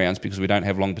turnarounds, because we don't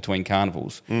have long between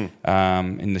carnivals in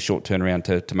the short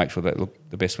turnaround to make sure they look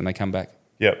the best when they come back.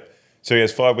 Yep. So he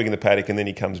has 5 weeks in the paddock, and then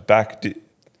he comes back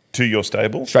to your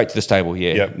stable? Straight to the stable,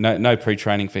 yeah. Yep. No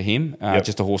pre-training for him.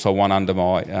 Just a horse I won under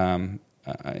my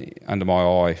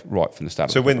eye right from the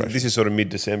start. So when this is sort of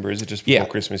mid-December, is it just before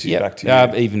Christmas? He's back to you?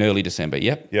 Even early December.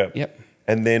 Yep.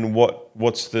 And then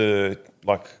what's the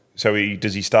like? So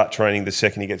does he start training the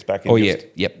second he gets back in? Oh yeah,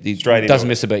 yep. Straight doesn't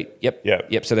miss a beat.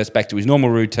 Yep. So that's back to his normal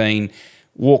routine.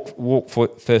 walk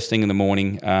first thing in the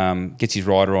morning, gets his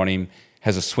rider on him,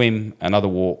 has a swim, another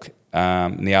walk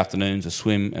in the afternoons, a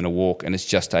swim and a walk, and it's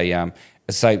just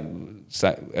as I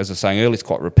was saying earlier, it's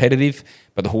quite repetitive,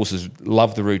 but the horses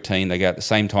love the routine. They go at the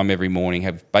same time every morning,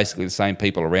 have basically the same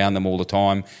people around them all the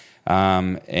time,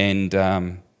 and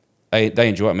they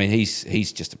enjoy it. I mean,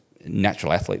 he's just a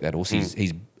natural athlete, that horse.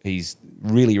 He's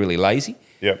really, really lazy.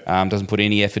 Yep. Doesn't put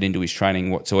any effort into his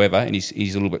training whatsoever, and he's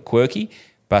a little bit quirky.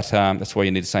 But that's why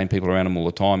you need the same people around them all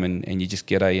the time, and you just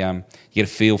get a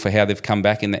feel for how they've come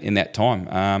back in that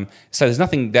time. So there's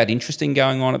nothing that interesting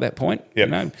going on at that point. Yeah.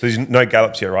 You know? So there's no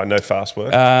gallops yet, right? No fast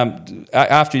work.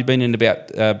 After he's been in about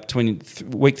between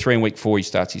week 3 and week 4, he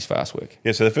starts his fast work.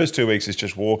 Yeah. So the first 2 weeks is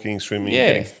just walking, swimming,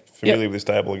 getting familiar with the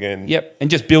stable again. Yep, and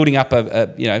just building up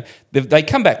they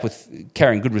come back with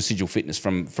carrying good residual fitness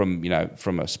from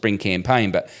a spring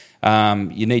campaign, but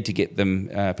you need to get them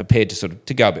prepared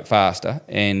to go a bit faster,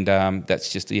 and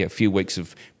that's just a few weeks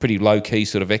of pretty low key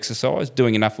sort of exercise,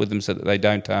 doing enough with them so that they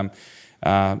don't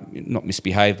not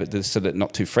misbehave, but so that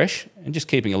not too fresh, and just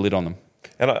keeping a lid on them.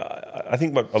 And I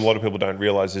think what a lot of people don't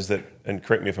realise is that, and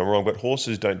correct me if I'm wrong, but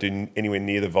horses don't do anywhere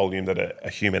near the volume that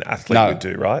a human athlete would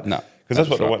do, right? No. Because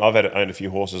that's what I've owned a few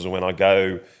horses, and when I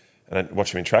go and I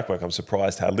watch them in track work, I'm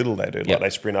surprised how little they do. Like they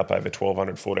sprint up over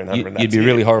 1,200, 1,400. You'd be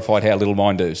really horrified how little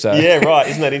mine do. So yeah, right.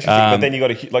 Isn't that interesting? But then you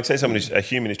got to, say someone a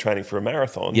human is training for a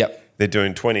marathon. Yep. They're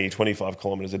doing 20, 25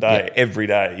 kilometres a day every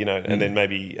day. And then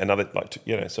maybe another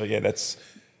So yeah, that's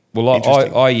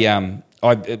interesting.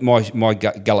 My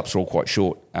gallops are all quite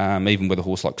short, even with a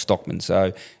horse like Stockman.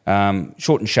 So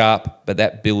short and sharp, but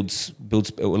that builds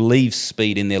or leaves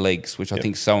speed in their legs, which I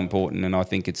think is so important. And I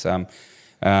think it's part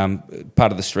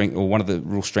of the strength, or one of the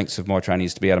real strengths of my training,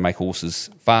 is to be able to make horses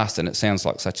fast. And it sounds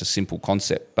like such a simple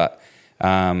concept, but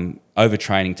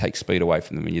overtraining takes speed away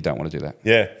from them, and you don't want to do that.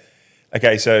 Yeah.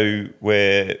 Okay, so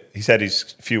where he's had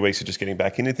his few weeks of just getting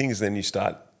back into things, then you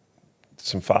start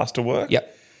some faster work.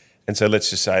 Yep. And so let's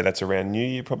just say that's around New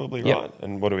Year probably, right?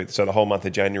 And so the whole month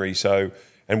of January. So,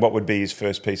 and what would be his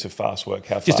first piece of fast work?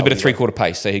 How far? Just a bit of 3/4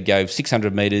 pace. So he'd go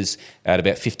 600 metres at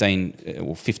about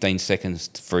 15 seconds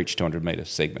for each 200 metre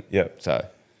segment. Yeah. So,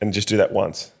 and just do that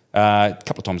once? A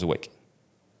couple of times a week.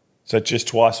 So just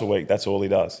twice a week, that's all he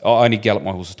does? I only gallop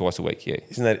my horses twice a week, yeah.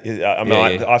 Isn't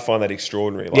that, I find that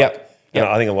extraordinary.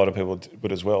 I think a lot of people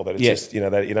would as well, that it's just, they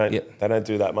don't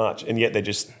do that much. And yet they're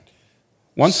just...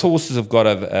 Once horses have got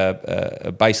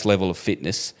a base level of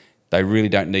fitness, they really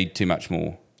don't need too much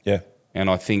more. Yeah. And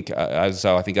I think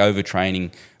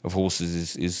overtraining of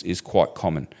horses is quite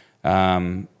common.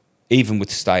 Even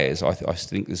with stayers, I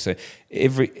think there's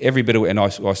every bit of, and I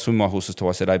swim my horses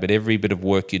twice a day, but every bit of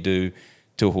work you do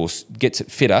to a horse gets it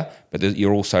fitter, but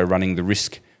you're also running the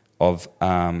risk of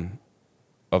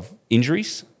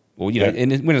injuries. Or,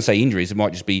 and when I say injuries, it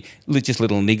might just be just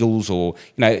little niggles, or,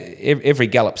 every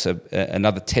gallop's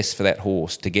another test for that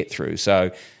horse to get through.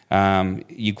 So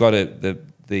you've got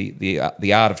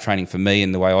the art of training for me,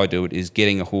 and the way I do it, is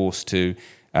getting a horse to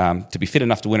be fit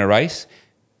enough to win a race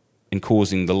and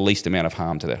causing the least amount of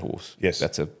harm to that horse. Yes.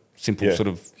 That's a simple sort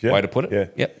of way to put it.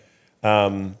 Yeah.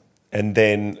 Yep. And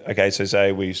then, so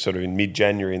say we sort of in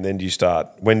mid-January, and then do you start...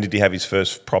 When did he have his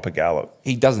first proper gallop?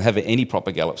 He doesn't have any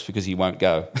proper gallops because he won't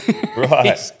go.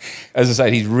 Right. As I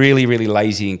say, he's really, really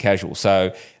lazy and casual.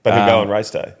 So, but he'll go on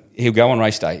race day? He'll go on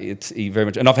race day. He very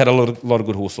much... And I've had a lot of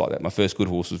good horses like that. My first good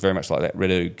horse was very much like that,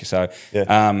 Red Oog. So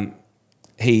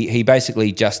he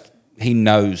basically just... He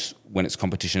knows when it's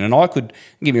competition. And don't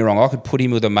get me wrong, I could put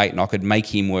him with a mate and I could make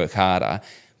him work harder,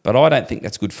 but I don't think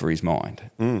that's good for his mind.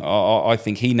 I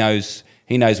think he knows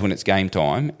when it's game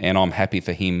time, and I'm happy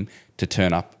for him to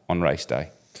turn up on race day.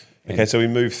 Okay, so we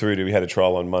moved through to, we had a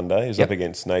trial on Monday. He was up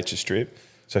against Nature Strip.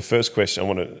 So first question,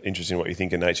 interested in what you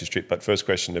think of Nature Strip, but first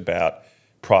question about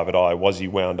Private Eye, was he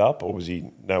wound up or was he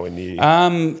nowhere near?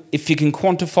 If you can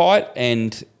quantify it,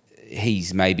 and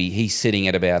he's sitting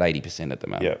at about 80% at the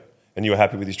moment. Yeah. And you were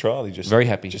happy with his trial? He just very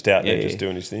happy, just out there, just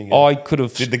doing his thing. Yeah. I could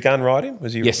have. Did the gun ride him?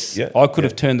 Was he? Yes. Yeah. I could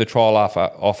have turned the trial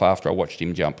off after I watched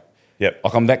him jump. Yep.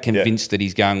 Like, I'm that convinced that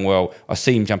he's going well. I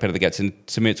see him jump out of the gates, and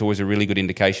to me it's always a really good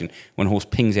indication when a horse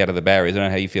pings out of the barriers. I don't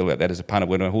know how you feel about that as a punter.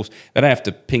 When a horse, they don't have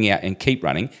to ping out and keep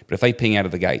running, but if they ping out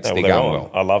of the gates, they're going well.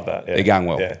 I love that. Yeah. They're going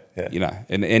well. Yeah.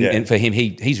 And for him,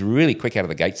 he's really quick out of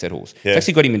the gates, that horse. Yeah. It's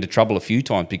actually got him into trouble a few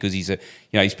times because he's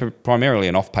primarily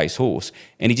an off-pace horse,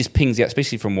 and he just pings out,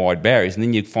 especially from wide barriers, and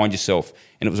then you find yourself,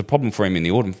 and it was a problem for him in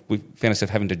the autumn, we found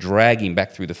ourselves having to drag him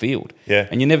back through the field. Yeah.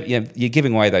 And you're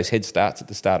giving away those head starts at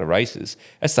the start of races.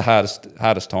 That's the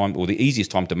hardest time, or the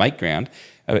easiest time to make ground.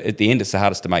 At the end, it's the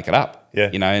hardest to make it up. Yeah.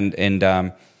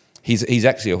 And he's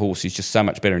actually a horse who's just so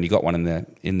much better, and he got one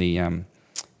in the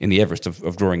the Everest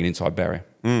of drawing an inside barrier.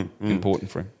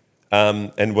 Important for him.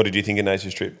 And what did you think of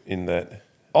Nature Strip in that?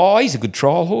 Oh, he's a good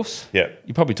trial horse. Yeah.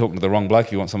 You're probably talking to the wrong bloke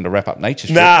if you want someone to wrap up Nature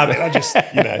Strip. Nah, but I just,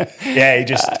 he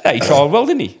just... he trialled well,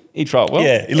 didn't he? He trialled well.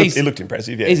 Yeah, he looked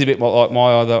impressive, yeah. He's a bit more like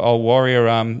my other old warrior,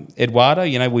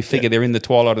 Eduardo. We figure they're in the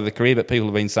twilight of the career, but people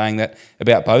have been saying that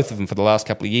about both of them for the last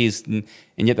couple of years, and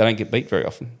yet they don't get beat very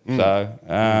often. So,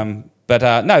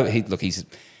 no,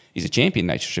 he's a champion,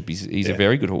 Nature Strip. He's a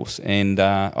very good horse. And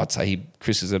I'd say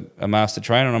Chris is a master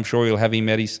trainer, and I'm sure he'll have him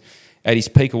at his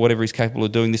peak or whatever he's capable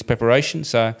of doing this preparation.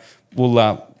 So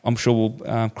I'm sure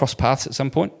we'll cross paths at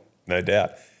some point. No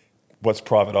doubt. What's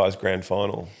Private Eye's grand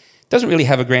final? Doesn't really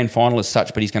have a grand final as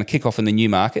such, but he's going to kick off in the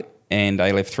Newmarket, and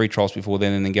he'll have 3 trials before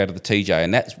then and then go to the TJ.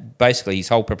 And that's basically his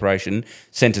whole preparation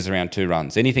centres around 2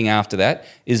 runs. Anything after that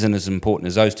isn't as important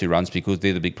as those 2 runs because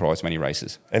they're the big prize money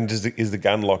races. And is the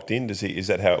gun locked in? Is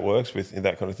that how it works with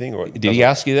that kind of thing? Or did he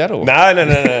ask you that? Or?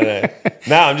 No.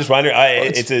 No, I'm just wondering.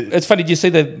 It's funny. Did you see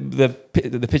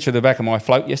the picture of the back of my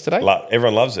float yesterday?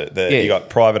 Everyone loves it. You got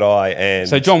Private Eye and...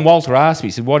 So John Walter asked me,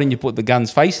 he said, why didn't you put the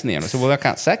gun's face in there? And I said, well, I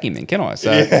can't sack him then, can I?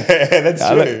 So, that's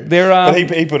true. But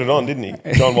he put it on, didn't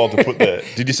he? John Walter put the...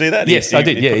 Did you see that? Yes, I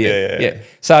did. Yeah.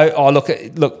 So,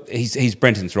 look, he's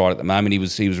Brenton's ride at the moment. He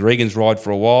was Regan's ride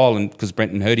for a while, and because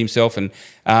Brenton hurt himself, and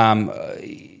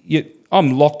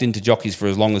I'm locked into jockeys for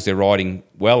as long as they're riding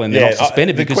well and they're not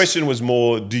suspended. The question was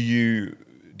more: do you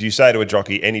say to a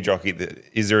jockey, any jockey, that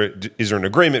is there an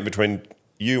agreement between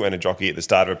you and a jockey at the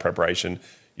start of a preparation?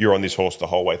 You're on this horse the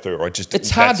whole way through, or it's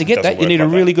hard to get that. You need a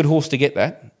really good horse to get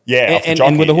that. Yeah,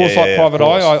 and with a horse like Private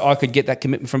Eye, I could get that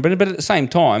commitment from Brenton. But at the same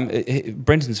time,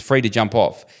 Brenton's free to jump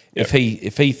off if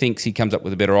he thinks he comes up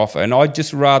with a better offer. And I'd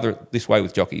just rather it this way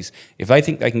with jockeys. If they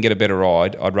think they can get a better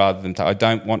ride, I'd rather them. I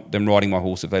don't want them riding my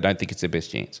horse if they don't think it's their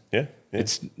best chance. Yeah.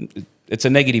 It's a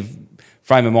negative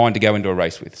frame of mind to go into a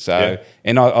race with. So,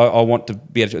 and I want to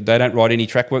be able to, they don't ride any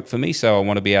track work for me, so I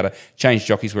want to be able to change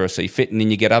jockeys where I see fit. And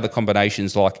then you get other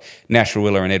combinations like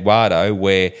Nasrullah and Eduardo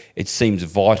where it seems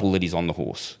vital that he's on the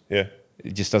horse. Yeah.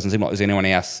 It just doesn't seem like there's anyone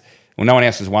else. Well, no one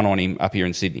else has won on him up here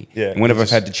in Sydney. Yeah. And whenever I've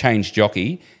had to change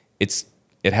jockey, it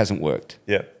hasn't worked.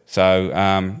 Yeah.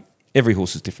 So every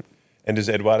horse is different. And does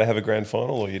Eduardo have a grand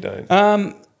final or you don't?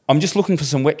 I'm just looking for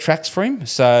some wet tracks for him.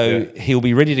 So he'll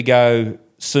be ready to go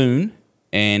soon.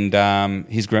 And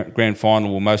his grand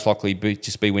final will most likely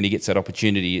just be when he gets that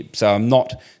opportunity. So I'm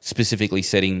not specifically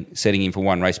setting him for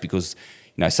one race because,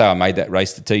 say I made that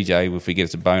race to TJ, if we get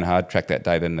us a bone hard track that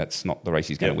day, then that's not the race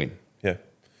he's going to win. Yeah.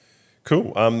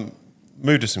 Cool.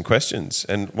 Move to some questions.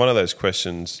 And one of those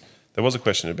questions, there was a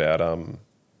question about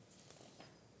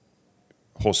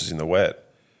horses in the wet.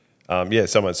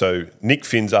 So Nick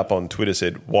Fins up on Twitter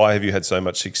said, why have you had so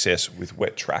much success with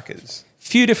wet trackers?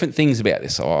 Few different things about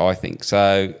this, I think.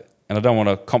 So, and I don't want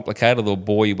to complicate it or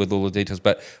bore you with all the details,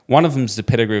 but one of them is the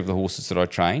pedigree of the horses that I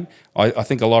train. I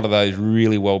think a lot of those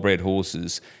really well-bred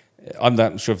horses, I'm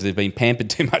not sure if they've been pampered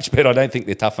too much, but I don't think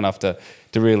they're tough enough to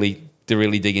really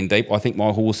dig in deep. I think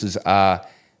my horses are,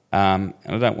 and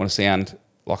I don't want to sound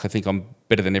like I think I'm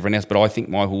better than everyone else, but I think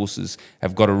my horses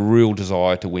have got a real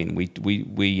desire to win. We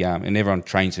and everyone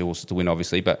trains their horses to win,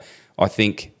 obviously, but I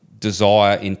think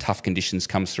desire in tough conditions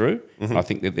comes through. Mm-hmm. I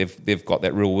think that they've got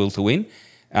that real will to win.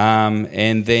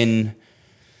 And then,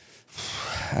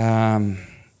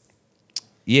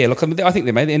 look, I think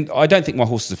they made. And I don't think my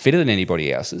horses are fitter than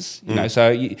anybody else's.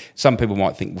 So some people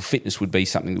might think, well, fitness would be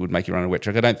something that would make you run a wet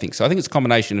track. I don't think so. I think it's a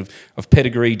combination of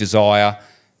pedigree, desire.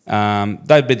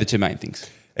 They'd be the 2 main things.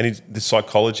 And the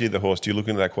psychology of the horse, do you look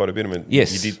into that quite a bit? I mean,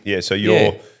 yes. You did, yeah. So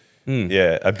you're.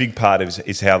 Yeah, a big part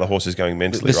is how the horse is going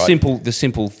mentally, right? The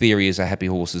simple theory is a happy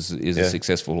horse is a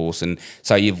successful horse, and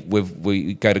so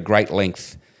we go to great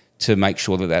length to make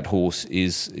sure that horse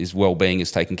is well-being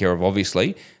is taken care of,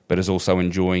 obviously, but is also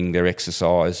enjoying their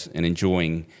exercise and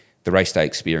enjoying the race day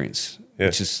experience,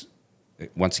 which is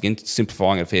once again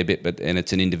simplifying it a fair bit, and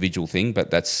it's an individual thing,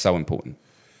 but that's so important.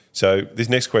 So this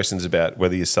next question is about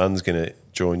whether your son's going to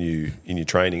join you in your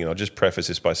training, and I'll just preface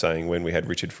this by saying when we had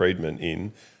Richard Friedman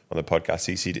in on the podcast,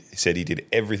 he said he did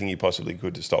everything he possibly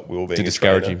could to stop Will being to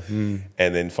discourage him,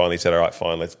 and then finally said, "All right,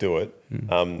 fine, let's do it."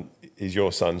 Is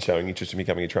your son showing interest in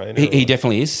becoming a trainer? He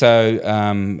definitely is.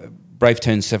 So Brave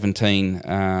turned 17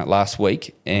 last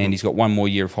week, and he's got one more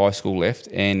year of high school left.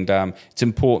 And it's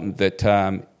important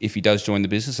that if he does join the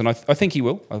business, and I think he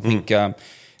will. I think. And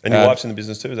your wife's in the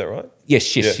business too, is that right? Yes,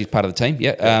 she's part of the team.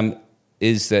 Yeah.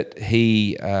 Is that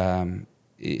he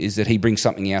brings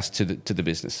something else to the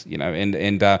business,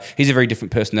 and he's a very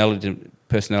different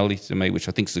personality to me, which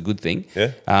I think is a good thing.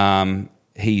 Yeah.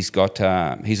 He's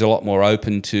a lot more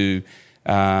open to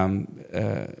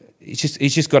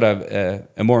he's just got a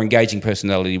more engaging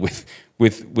personality with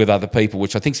other people,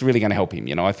 which I think is really going to help him.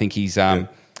 I think he's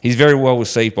very well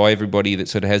received by everybody that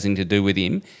sort of has anything to do with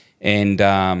him, and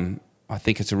I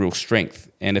think it's a real strength.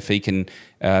 And if he can,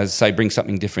 say, bring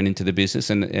something different into the business,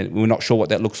 and we're not sure what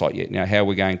that looks like yet. How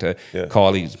we're going to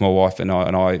Kylie's my wife and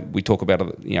I we talk about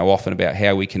it, often about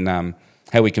how we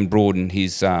can broaden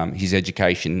his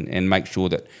education and make sure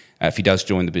that if he does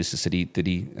join the business that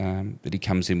he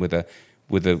comes in with a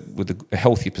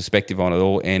healthier perspective on it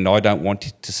all. And I don't want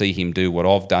to see him do what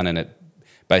I've done and it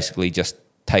basically just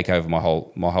take over my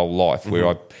whole life,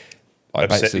 where I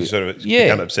basically sort of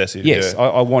become obsessive. Yes,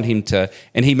 I want him to,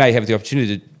 and he may have the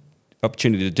opportunity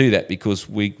to do that because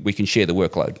we can share the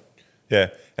workload. Yeah,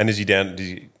 and is he down?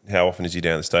 How often is he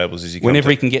down the stables? Is he whenever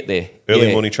he can get there?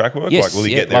 Early morning track work? Yes, will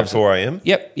he get there at 4 a.m?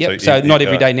 Yep. So not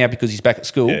every day now because he's back at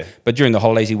school, but during the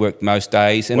holidays he worked most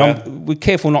days. And we're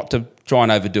careful not to try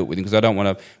and overdo it with him because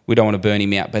we don't want to burn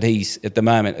him out. But he's, at the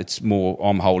moment, it's more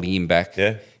I'm holding him back.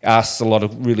 Yeah. Asks a lot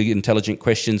of really intelligent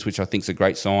questions, which I think is a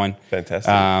great sign.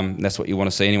 Fantastic. That's what you want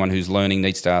to see. Anyone who's learning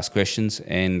needs to ask questions,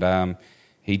 and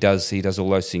he does all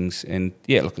those things. And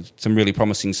look, some really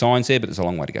promising signs there, but there's a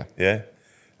long way to go. Yeah.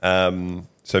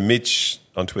 So Mitch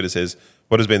on Twitter says,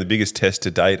 what has been the biggest test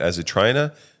to date as a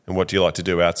trainer, and what do you like to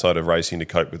do outside of racing to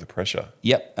cope with the pressure?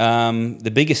 Yep.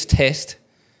 The biggest test,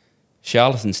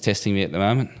 Charlatans testing me at the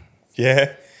moment.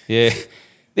 Yeah? Yeah.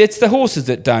 It's the horses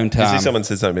that don't... someone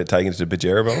said something about taking it to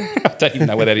Bajirabong? I don't even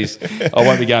know where that is. I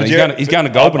won't be going. He's going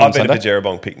to Goulburn on Sunday. I've been to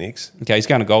Bajirabong picnics. Okay, he's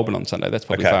going to Goulburn on Sunday. That's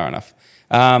probably far enough.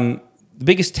 The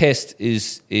biggest test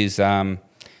is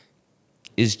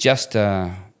just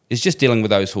dealing with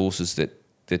those horses that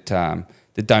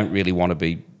don't really want to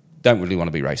be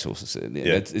racehorses.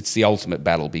 It's the ultimate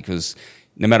battle because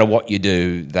no matter what you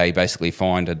do, they basically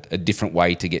find a different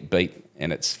way to get beat,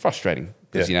 and it's frustrating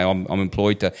because I'm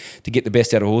employed to get the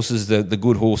best out of horses. The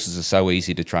good horses are so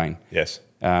easy to train. Yes.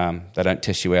 They don't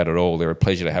test you out at all. They're a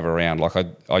pleasure to have around. Like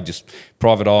I just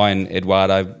Private Eye and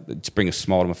Eduardo just bring a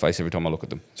smile to my face every time I look at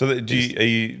them. So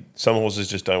some horses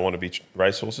just don't want to be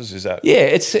racehorses? Is that? Yeah,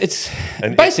 it's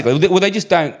basically they just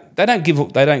don't. They don't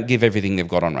give everything they've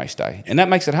got on race day, and that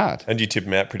makes it hard. And do you tip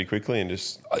them out pretty quickly and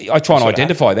just? I try and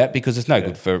identify that because it's no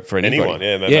good for anybody.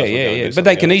 Anyone, But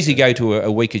they can easily go to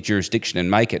a weaker jurisdiction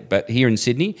and make it. But here in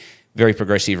Sydney, very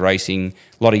progressive racing,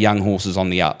 a lot of young horses on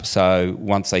the up. So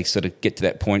once they sort of get to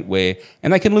that point where,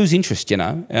 and they can lose interest,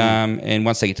 and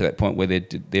once they get to that point where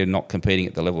they're not competing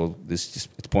at the level, it's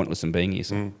pointless in being here.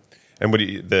 So. And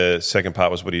the second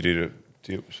part was, what do you do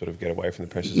to sort of get away from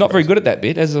the pressures? Not very good at that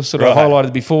bit, as I sort of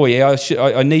highlighted before. Yeah,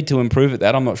 I need to improve at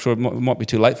that. I'm not sure. It might be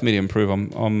too late for me to improve.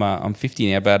 I'm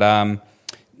 50 now, but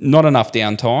not enough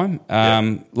downtime.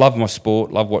 Love my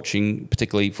sport. Love watching,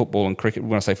 particularly football and cricket.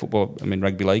 When I say football, I mean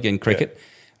rugby league and cricket.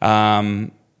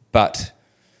 But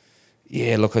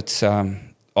yeah, look, it's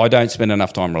I don't spend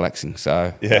enough time relaxing.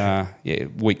 So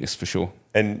weakness for sure.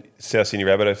 And South Sydney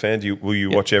Rabbitoh fan, will you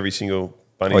watch every single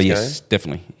Bunnies game? Yes,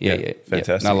 definitely. Yeah.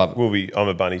 Fantastic. No, I love it. I'm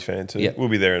a Bunnies fan too. Yeah. We'll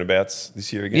be there in abouts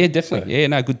this year again. Yeah, definitely. So.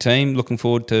 Yeah, good team. Looking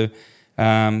forward to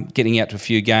getting out to a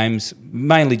few games.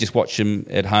 Mainly just watch them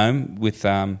at home with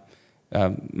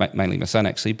mainly my son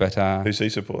actually. But who's he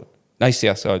support?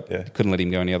 ACL, so I couldn't let him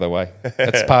go any other way.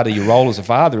 That's part of your role as a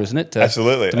father, isn't it?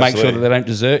 Absolutely. To make sure that they don't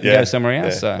desert and go somewhere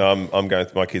else. Yeah. So. No, I'm going.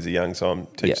 My kids are young, so I'm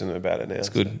teaching them about it now. It's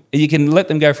good. You can let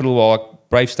them go for a little while.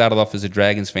 Brave started off as a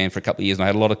Dragons fan for a couple of years, and I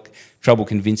had a lot of trouble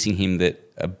convincing him that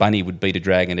a bunny would beat a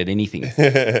dragon at anything.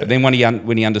 But then when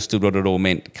he understood what it all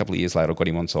meant, a couple of years later, I got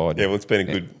him on side. Yeah, well, it's been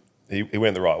a good. He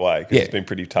went the right way because it's been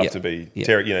pretty tough to be.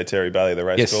 Terry Bailey, the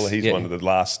race caller, he's one of the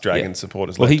last Dragon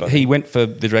supporters. Well, he went for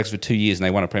the Dragons for 2 years and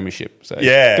they won a premiership. So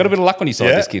got a bit of luck on his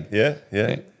side, this kid. Yeah.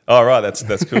 Oh, right,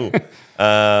 that's cool.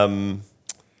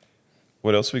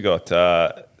 What else we got?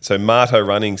 So Marto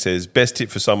Running says, best tip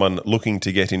for someone looking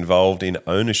to get involved in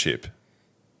ownership.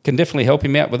 Can definitely help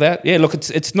him out with that. Yeah, look,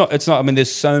 it's not. I mean, there's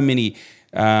so many.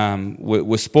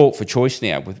 We're sport for choice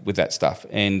now with that stuff,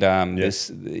 and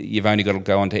you've only got to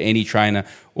go onto any trainer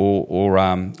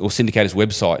or syndicator's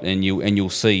website, and you'll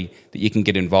see that you can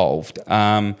get involved.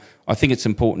 I think it's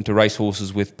important to race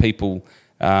horses with people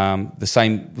the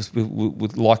same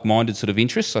with like-minded sort of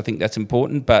interests. I think that's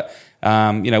important, but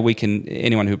we can,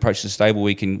 anyone who approaches the stable,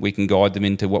 we can guide them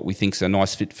into what we think's a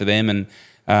nice fit for them, and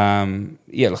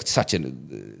look, it's such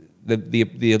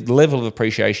the level of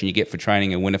appreciation you get for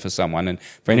training a winner for someone, and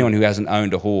for anyone who hasn't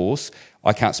owned a horse,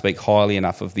 I can't speak highly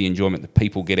enough of the enjoyment that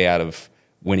people get out of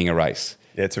winning a race.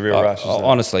 Yeah, it's a real rush.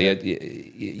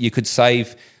 Honestly, you could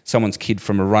save someone's kid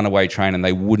from a runaway train and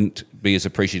they wouldn't be as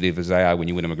appreciative as they are when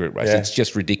you win them a group race. It's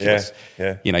just ridiculous.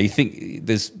 Yeah. You think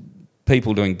there's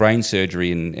people doing brain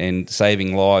surgery and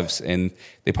saving lives, and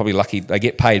they're probably lucky. They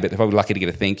get paid, but they're probably lucky to get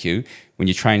a thank you when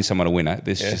you train someone a winner.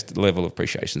 There's just a level of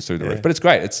appreciation through the roof. But it's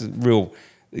great. It's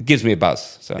it gives me a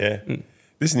buzz. So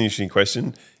this is an interesting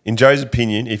question. In Joe's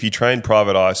opinion, if you train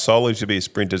Private Eye solely to be a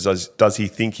sprinter, does he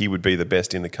think he would be the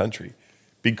best in the country?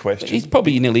 Big question. He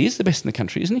probably nearly is the best in the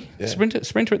country, isn't he? Yeah.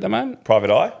 Sprinter at the moment. Private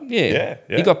Eye? Yeah.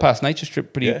 He got past Nature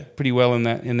Strip pretty well in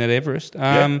that Everest.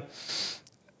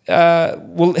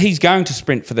 Well, he's going to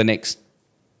sprint for the next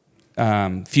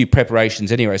few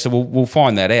preparations anyway, so we'll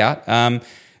find that out.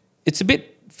 It's a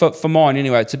bit, for mine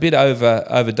anyway, it's a bit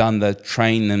overdone the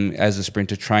train them as a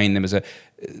sprinter, train them as a...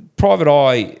 Private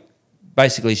Eye,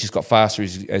 basically, he's just got faster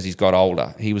as he's got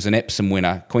older. He was an Epsom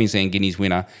winner, Queensland Guineas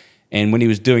winner, and when he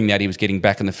was doing that, he was getting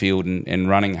back in the field and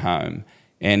running home.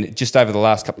 And just over the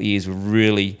last couple of years,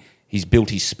 he's built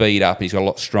his speed up. He's got a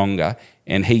lot stronger,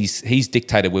 and he's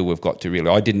dictated where we've got to. Really,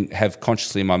 I didn't have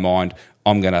consciously in my mind,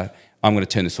 I'm gonna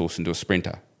turn this horse into a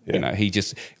sprinter. Yeah. You know,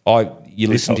 you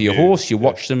listen to your horse, you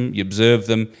watch them, you observe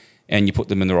them, and you put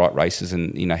them in the right races.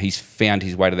 And he's found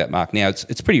his way to that mark. Now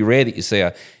it's pretty rare that you see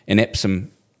an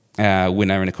Epsom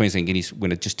winner and a Queensland Guineas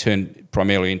winner just turn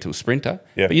primarily into a sprinter.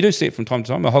 Yeah. But you do see it from time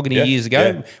to time. Mahogany years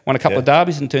ago won a couple of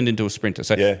derbies and turned into a sprinter.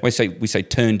 So we say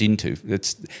turned into.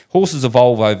 Horses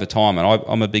evolve over time, and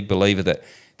I'm a big believer that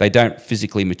they don't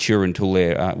physically mature until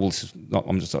they're I'm just not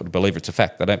a believer, it's a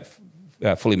fact. They don't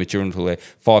fully mature until they're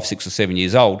 5, 6 or 7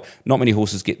 years old. Not many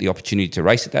horses get the opportunity to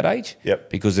race at that age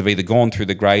because they've either gone through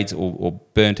the grades or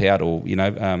burnt out, or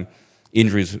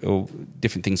injuries or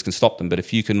different things can stop them. But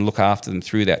if you can look after them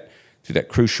through that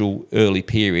crucial early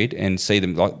period and see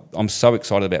them, like, I'm so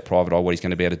excited about Private Eye, what he's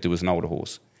going to be able to do as an older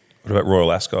horse. What about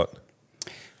Royal Ascot?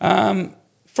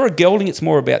 For a gelding, it's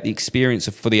more about the experience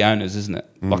for the owners, isn't it?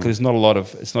 Like, there's not a lot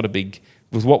of, it's not a big,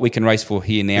 with what we can race for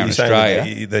here now in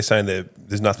Australia. They're saying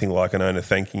there's nothing like an owner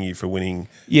thanking you for winning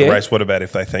the race. What about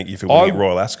if they thank you for winning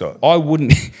Royal Ascot? I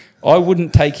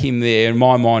wouldn't take him there. In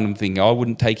my mind, I'm thinking I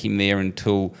wouldn't take him there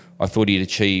until I thought he'd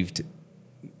achieved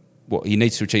what he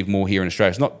needs to achieve more here in Australia.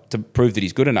 It's not to prove that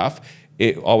he's good enough.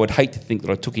 I would hate to think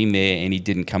that I took him there and he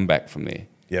didn't come back from there.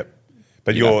 Yep.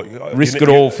 But risk it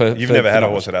all for... You've never had a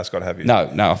horse at Ascot, have you? No.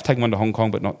 I've taken one to Hong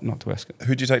Kong, but not to Ascot.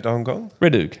 Who'd you take to Hong Kong?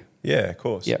 Red Oog. Yeah, of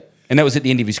course. Yep. And that was at the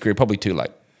end of his career, probably too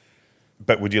late.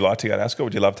 But would you like to go to Ascot?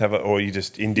 Would you love to have it, or are you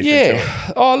just indifferent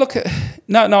to it? Oh, look,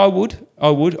 no, I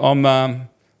would. I'm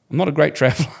not a great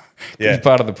traveller. It's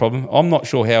part of the problem. I'm not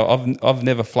sure how. I've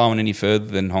never flown any further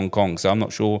than Hong Kong, so I'm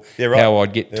not sure how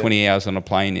I'd get 20 hours on a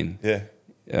plane in. Yeah.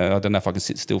 I don't know if I can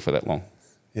sit still for that long.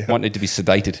 Yeah. Might need to be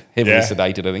sedated, heavily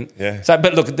sedated, I think. Yeah. So,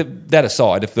 but look, that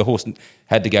aside, if the horse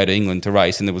had to go to England to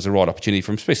race and there was a right opportunity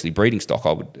for him, especially breeding stock,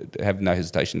 I would have no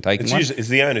hesitation taking one. It's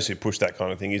the owners who push that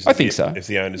kind of thing, isn't it? I think so. If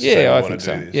the owners say they want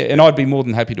to do this. Yeah, and I'd be more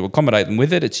than happy to accommodate them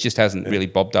with it. It just hasn't really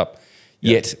bobbed up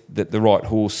yet that the right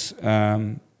horse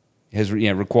has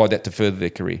required that to further their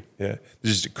career. Yeah.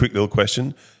 Just a quick little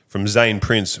question from Zane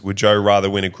Prince. Would Joe rather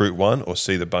win a Group 1 or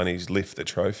see the Bunnies lift the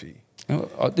trophy?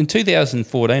 In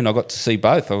 2014, I got to see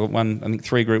both. I got one, I think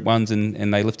 3 Group 1s,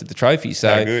 and they lifted the trophy.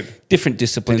 So different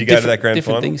disciplines. Did you go to that grand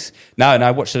final? Things. No,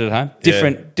 I watched it at home.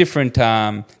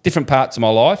 Different parts of my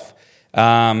life.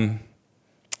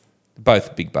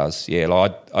 Both big buzz. Yeah,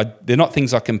 they're not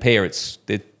things I compare.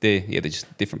 They're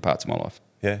just different parts of my life.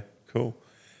 Yeah, cool,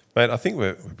 mate. I think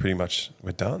we're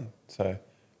done. So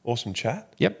awesome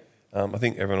chat. Yep. I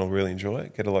think everyone will really enjoy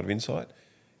it. Get a lot of insight.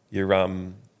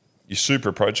 You're super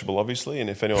approachable, obviously, and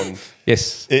if anyone,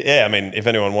 if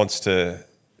anyone wants to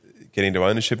get into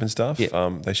ownership and stuff,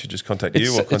 they should just contact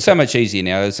you. It's so much easier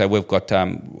now. So we've got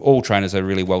all trainers are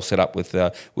really well set up with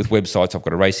websites. I've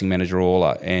got a racing manager,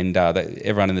 and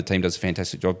everyone in the team does a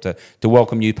fantastic job to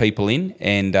welcome new people in,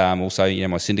 and also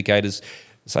my syndicators.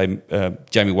 Say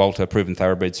Jamie Walter, Proven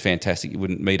Thoroughbred's fantastic. You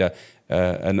wouldn't meet a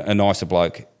nicer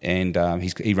bloke, and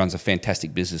he runs a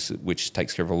fantastic business which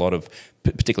takes care of a lot of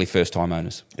particularly first-time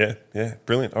owners. Yeah,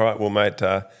 brilliant. All right, well, mate, it's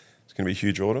going to be a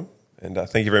huge autumn, and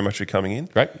thank you very much for coming in.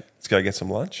 Great. Let's go get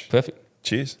some lunch. Perfect.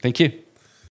 Cheers. Thank you.